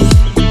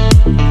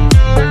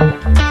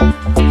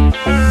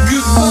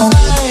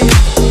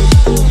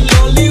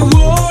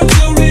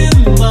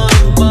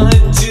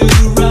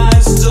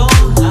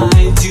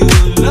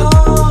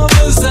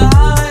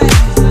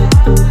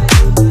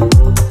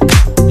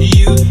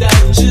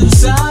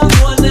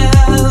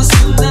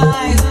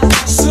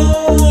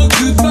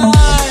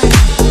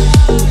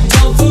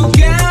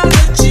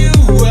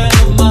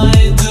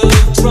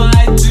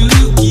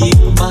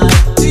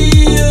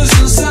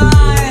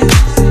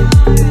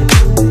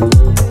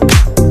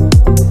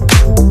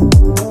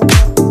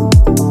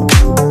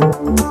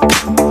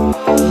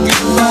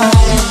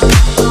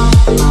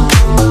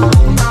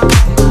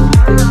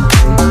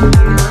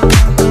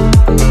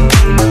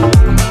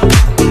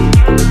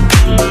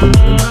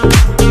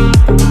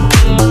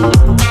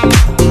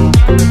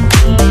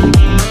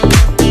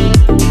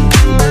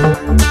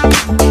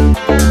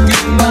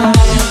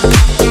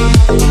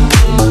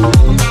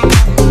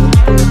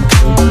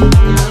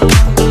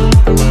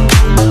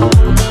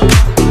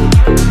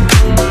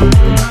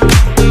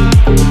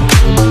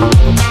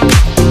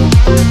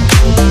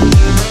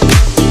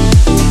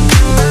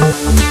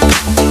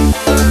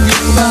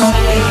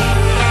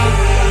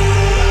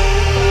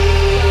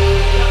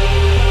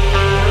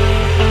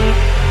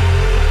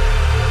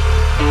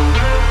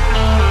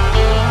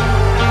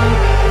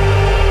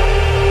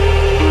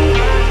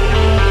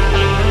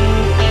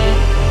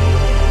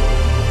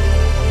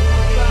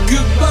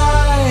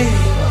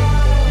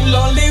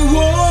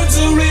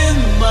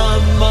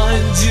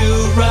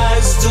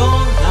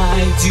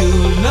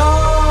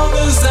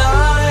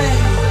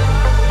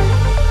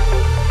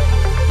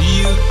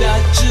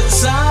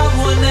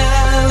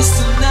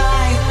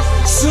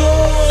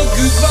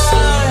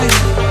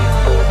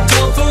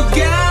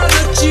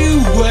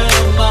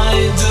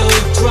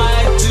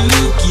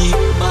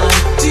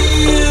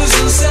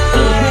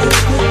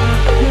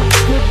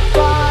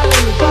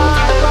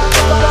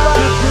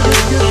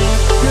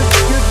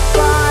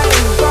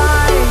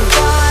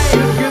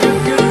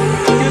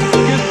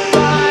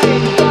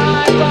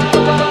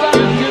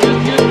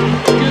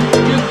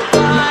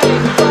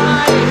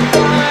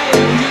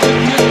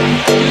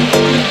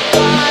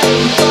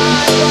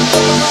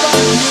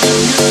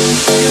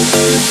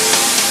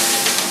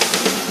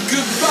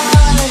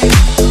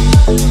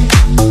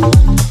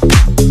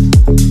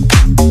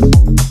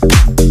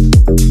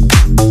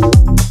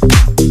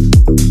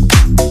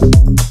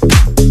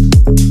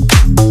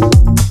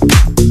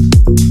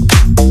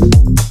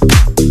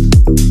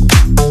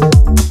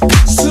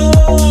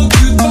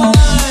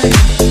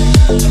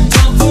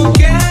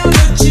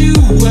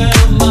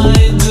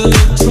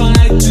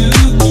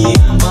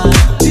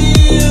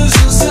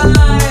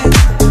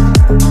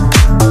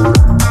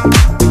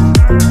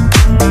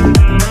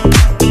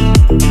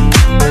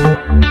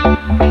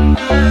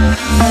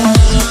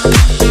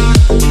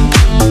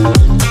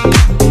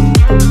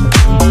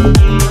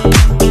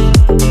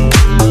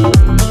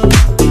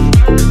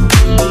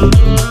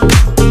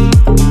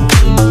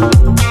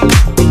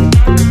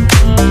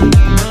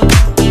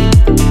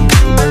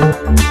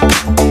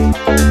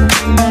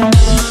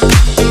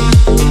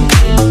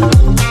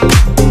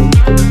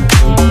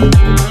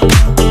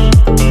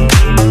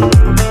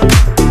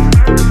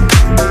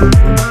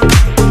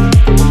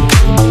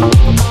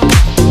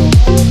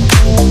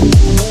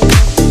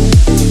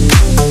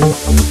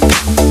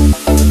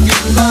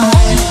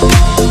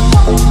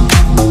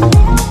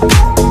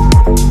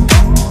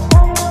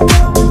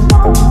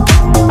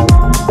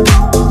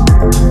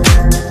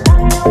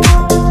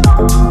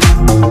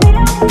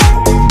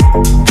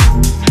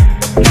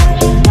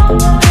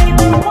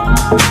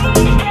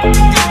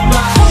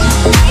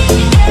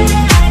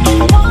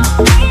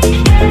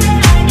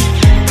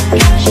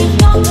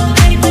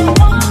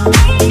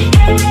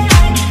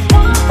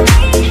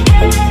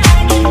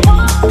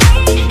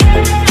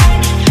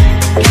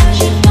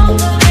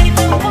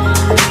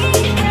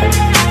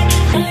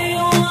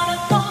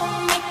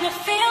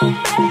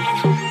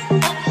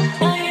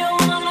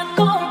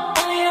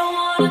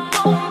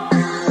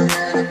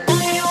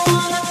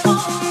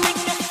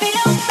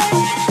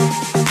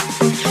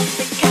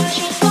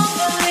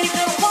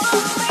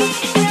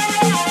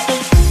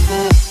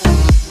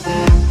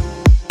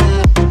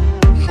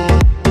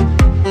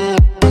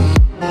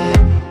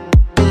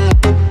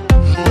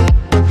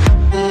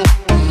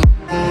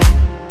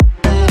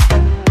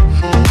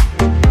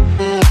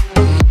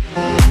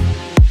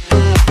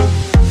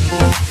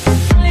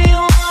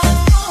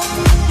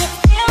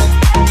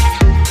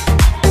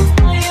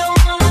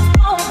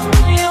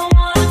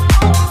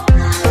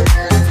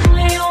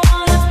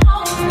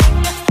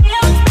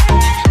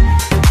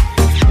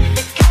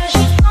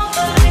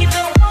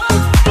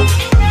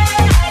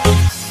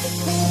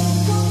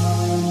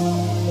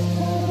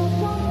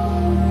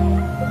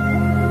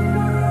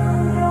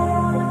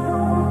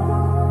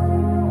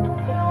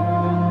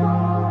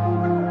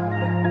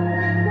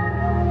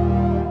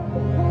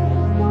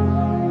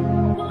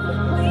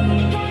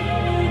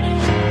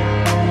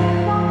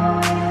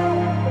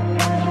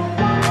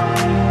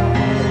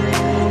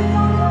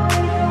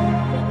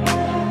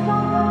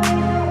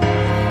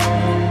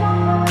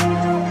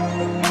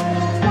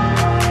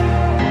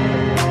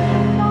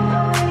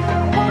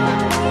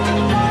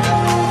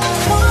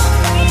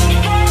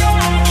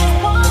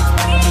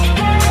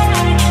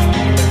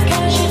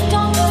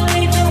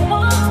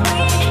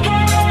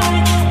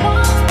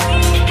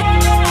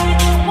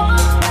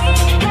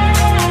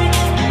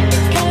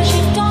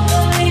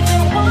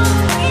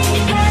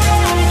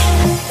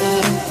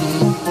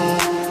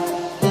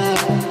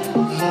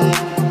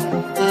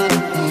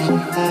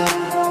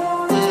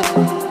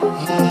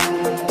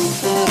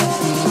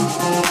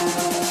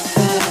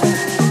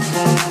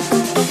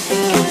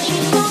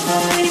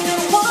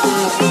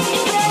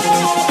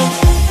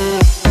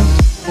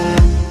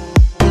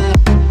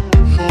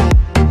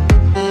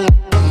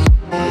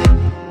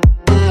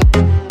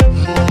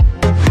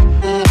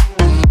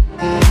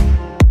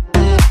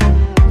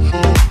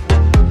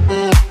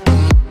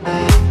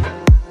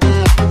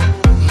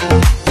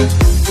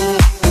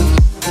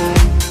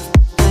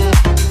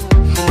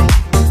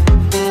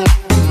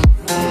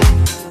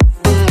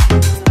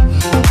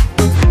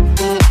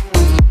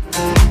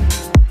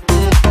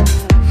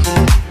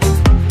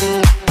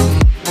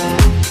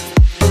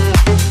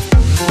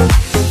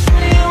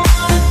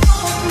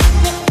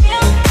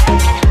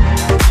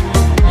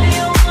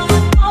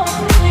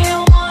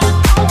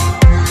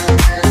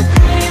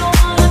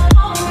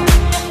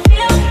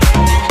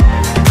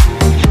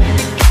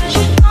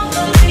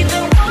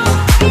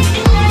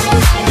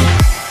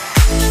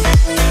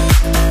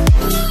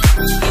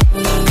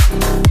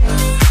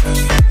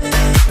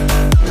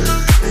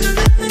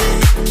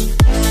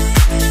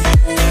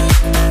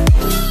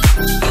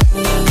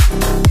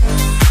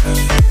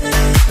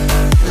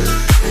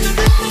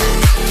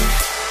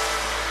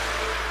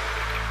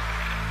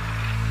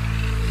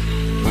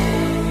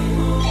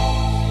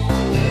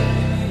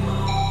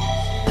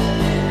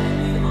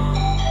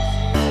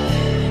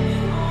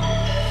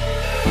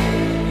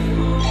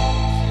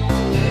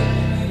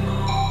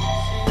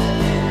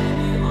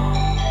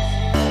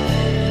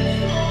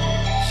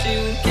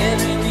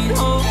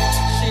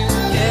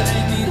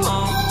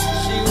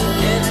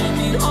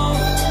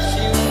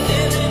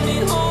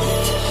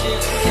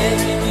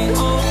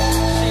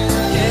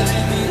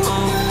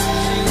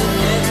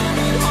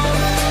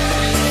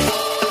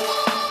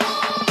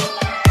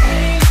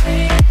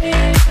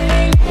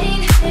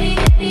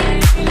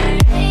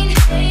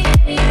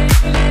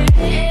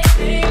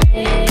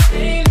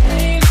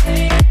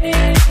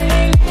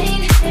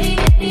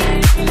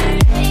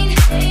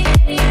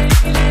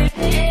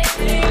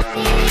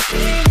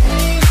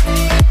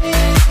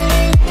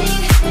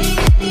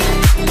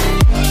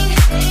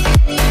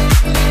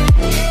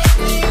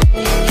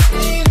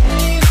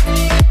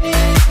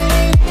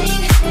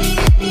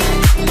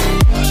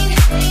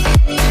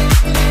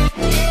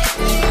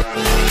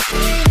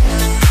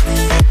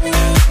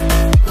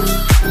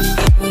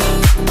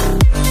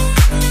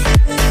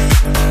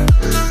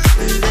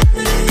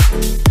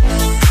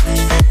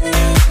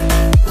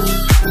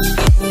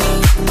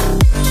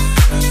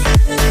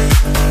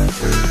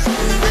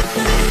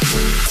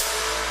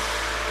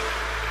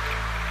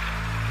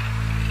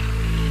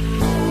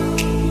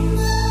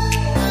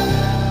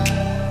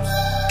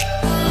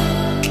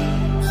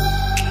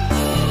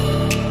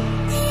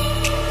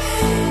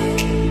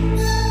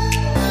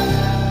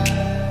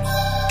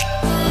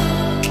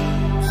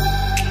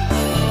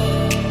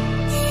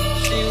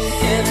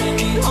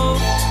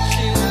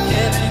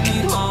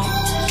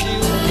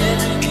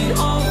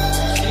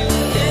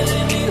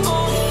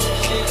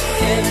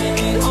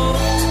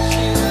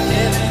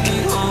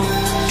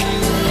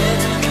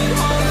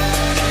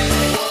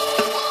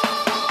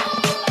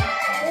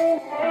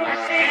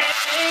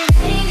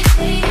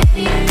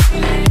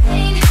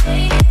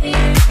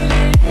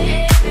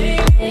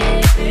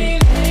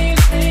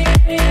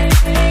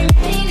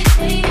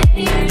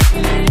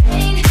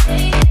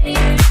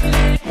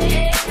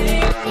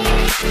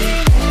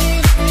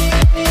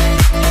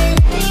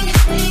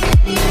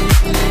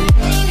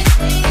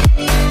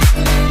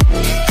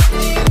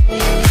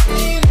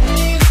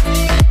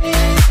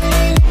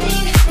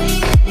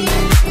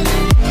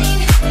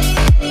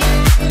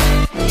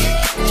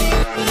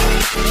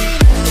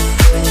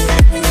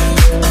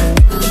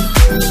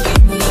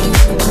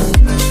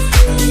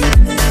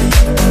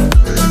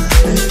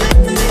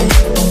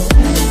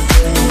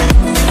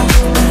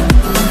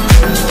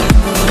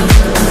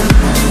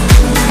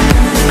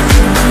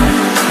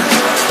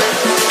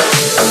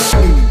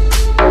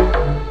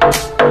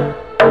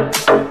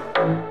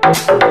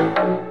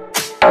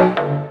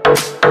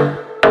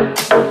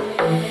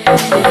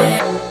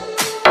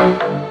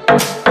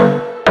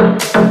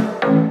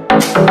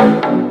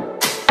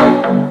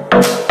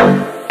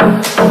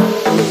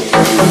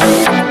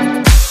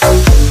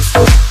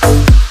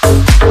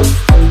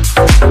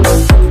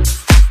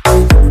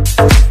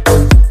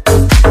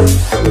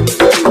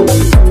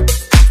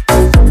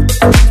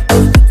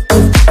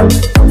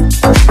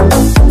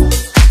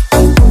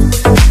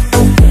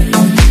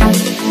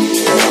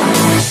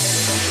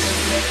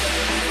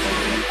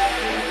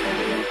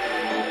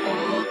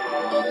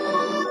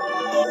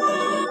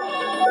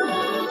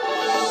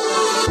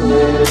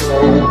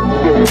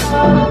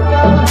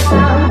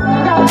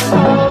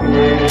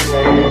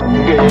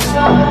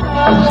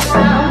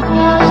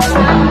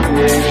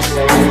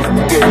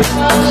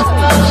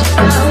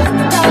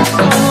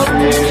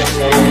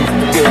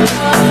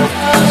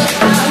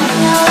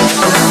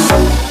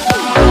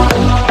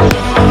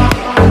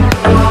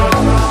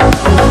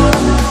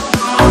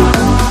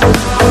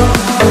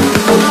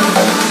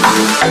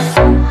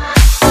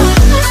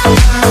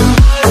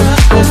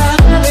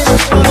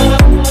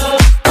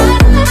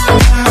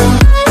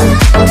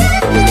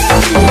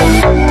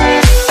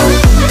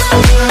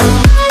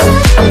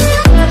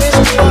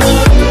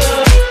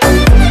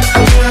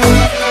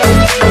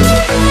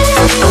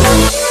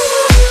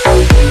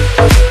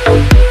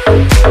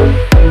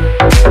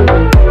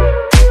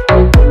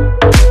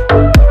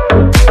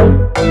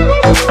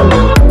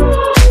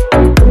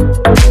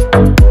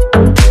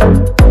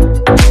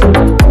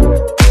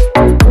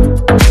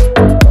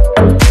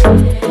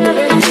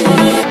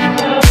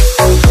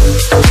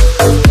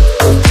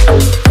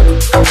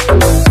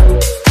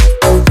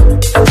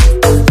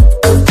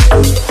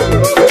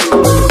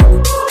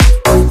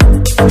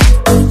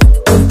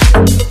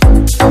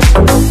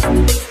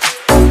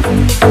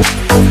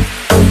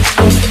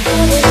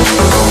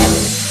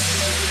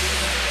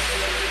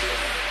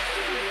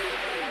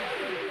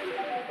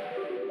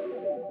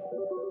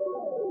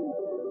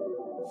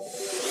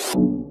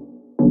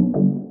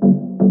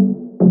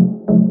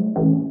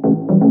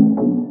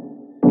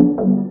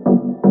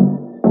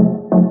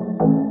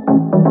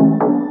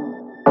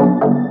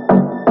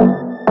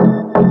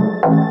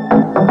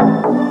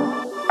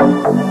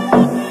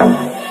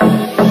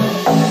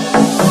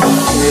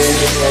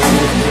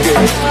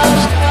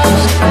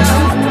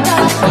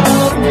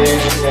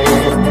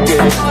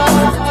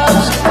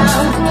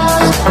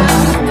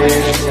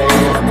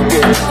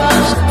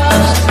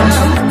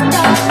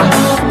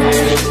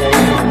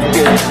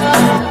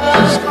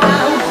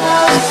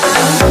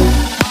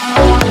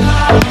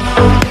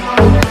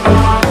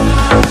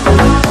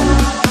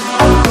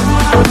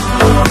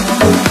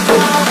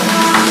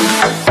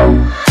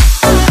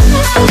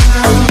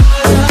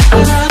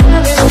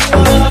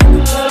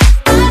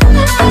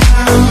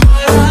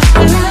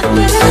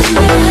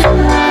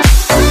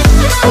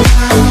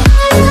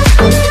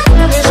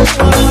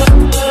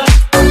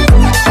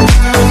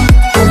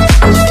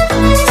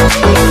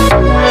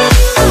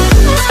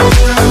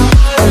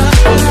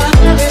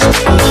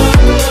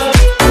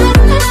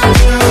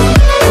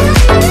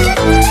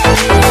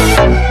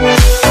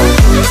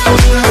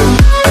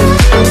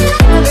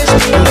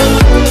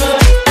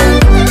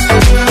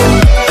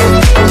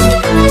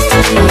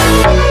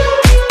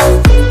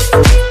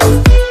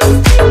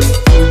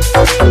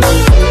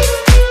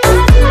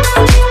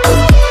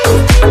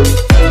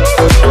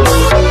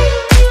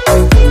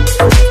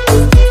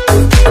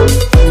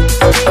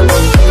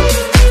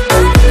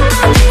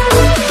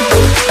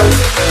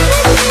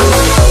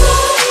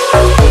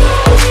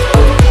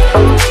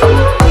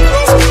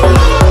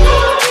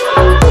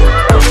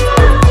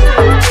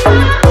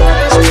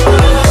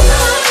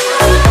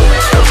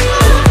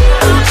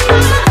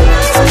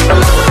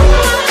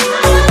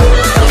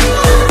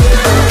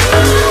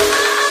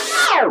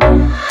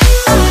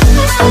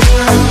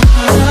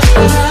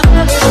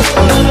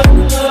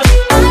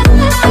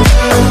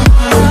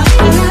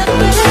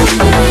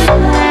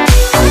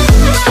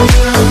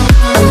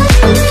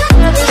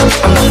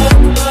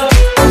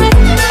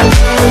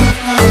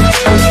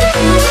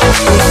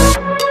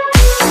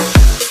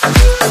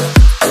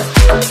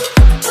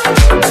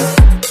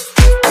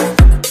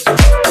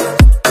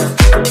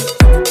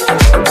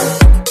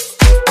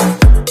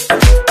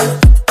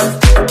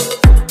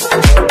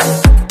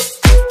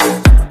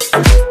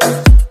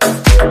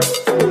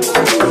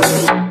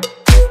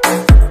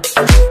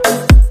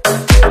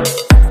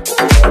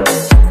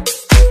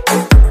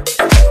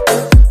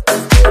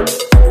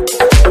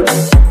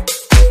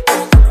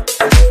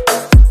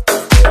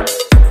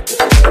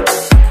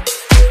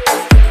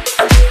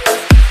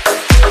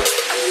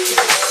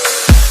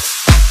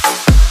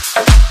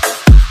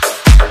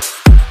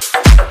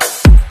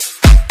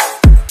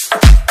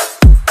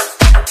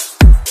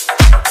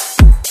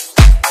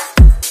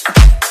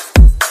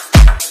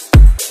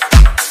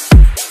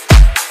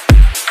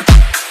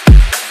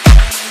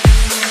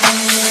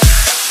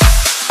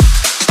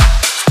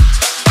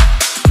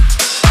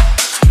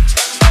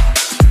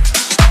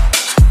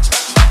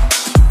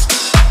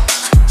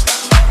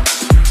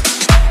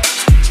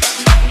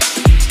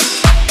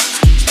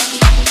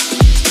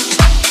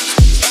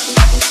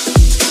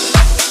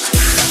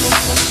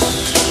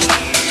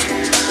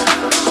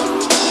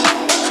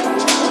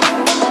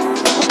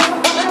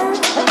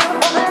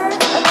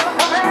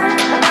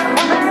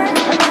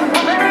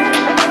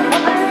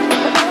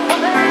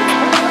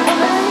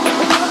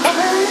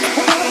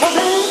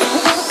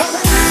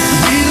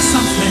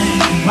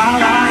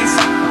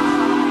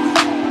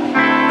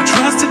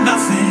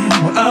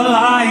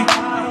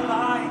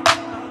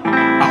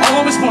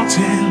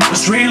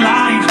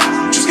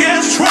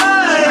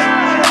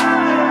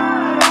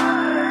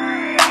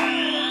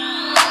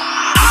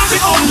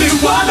 only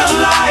one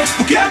alive. alive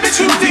who get me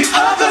to the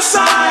other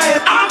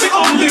side. I'm the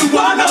only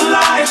one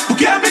alive who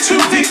get me to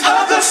the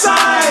other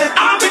side.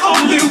 I'm the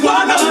only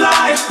one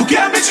alive who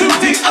get me to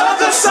the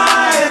other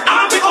side.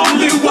 I'm the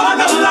only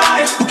one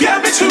alive who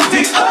get me to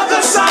the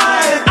other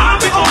side. I'm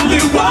the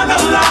only one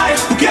alive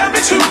who get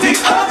me to the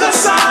other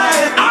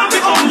side. I'm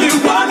the only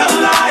one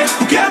alive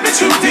who get me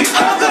to the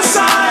other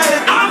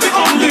side. I'm the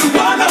only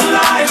one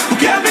alive who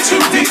get me to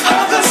the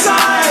other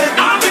side.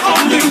 I'm the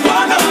only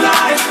one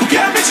alive who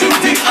get me to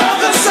the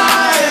other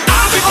side.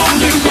 I'm the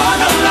only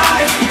one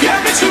alive who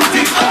get me to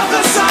the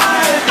other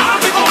side. I'm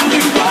the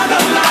only one alive who get me to the other side. I'm the only one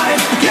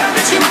alive who get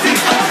me to the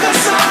other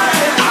side.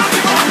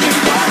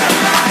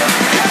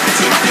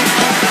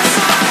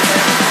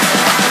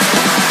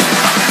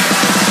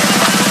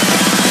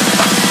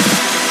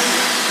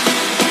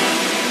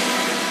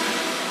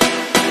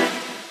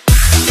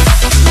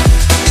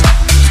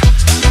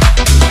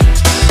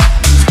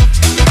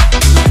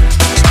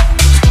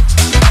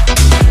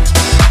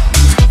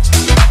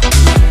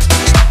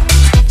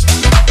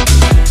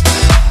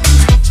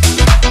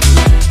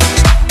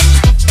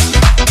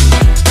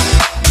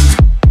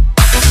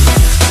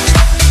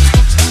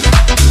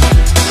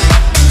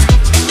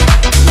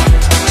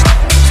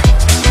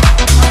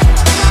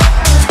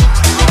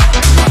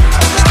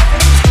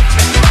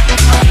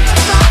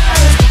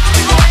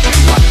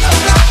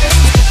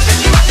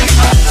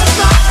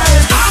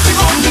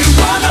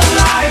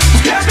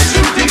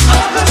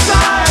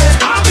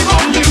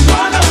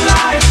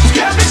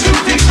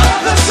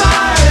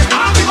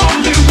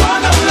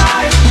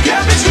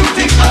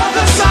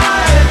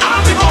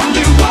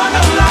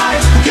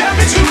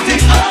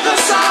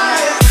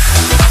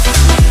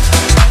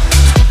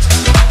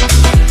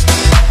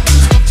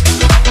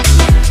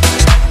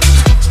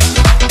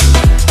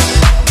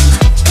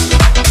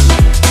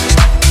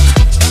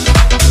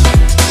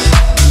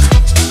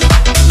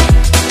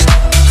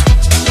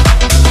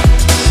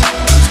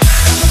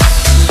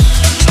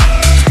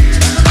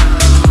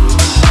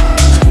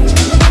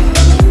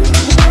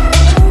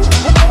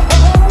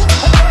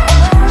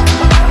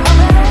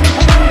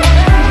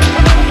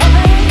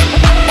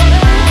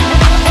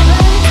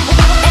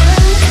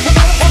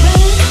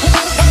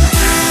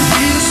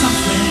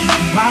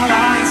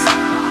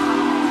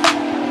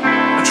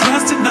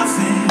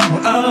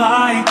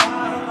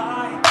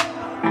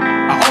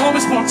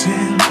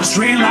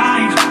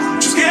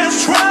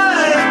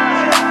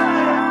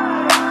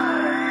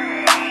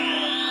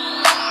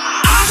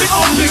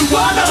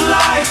 One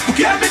alive,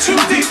 get me to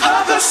the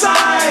other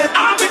side.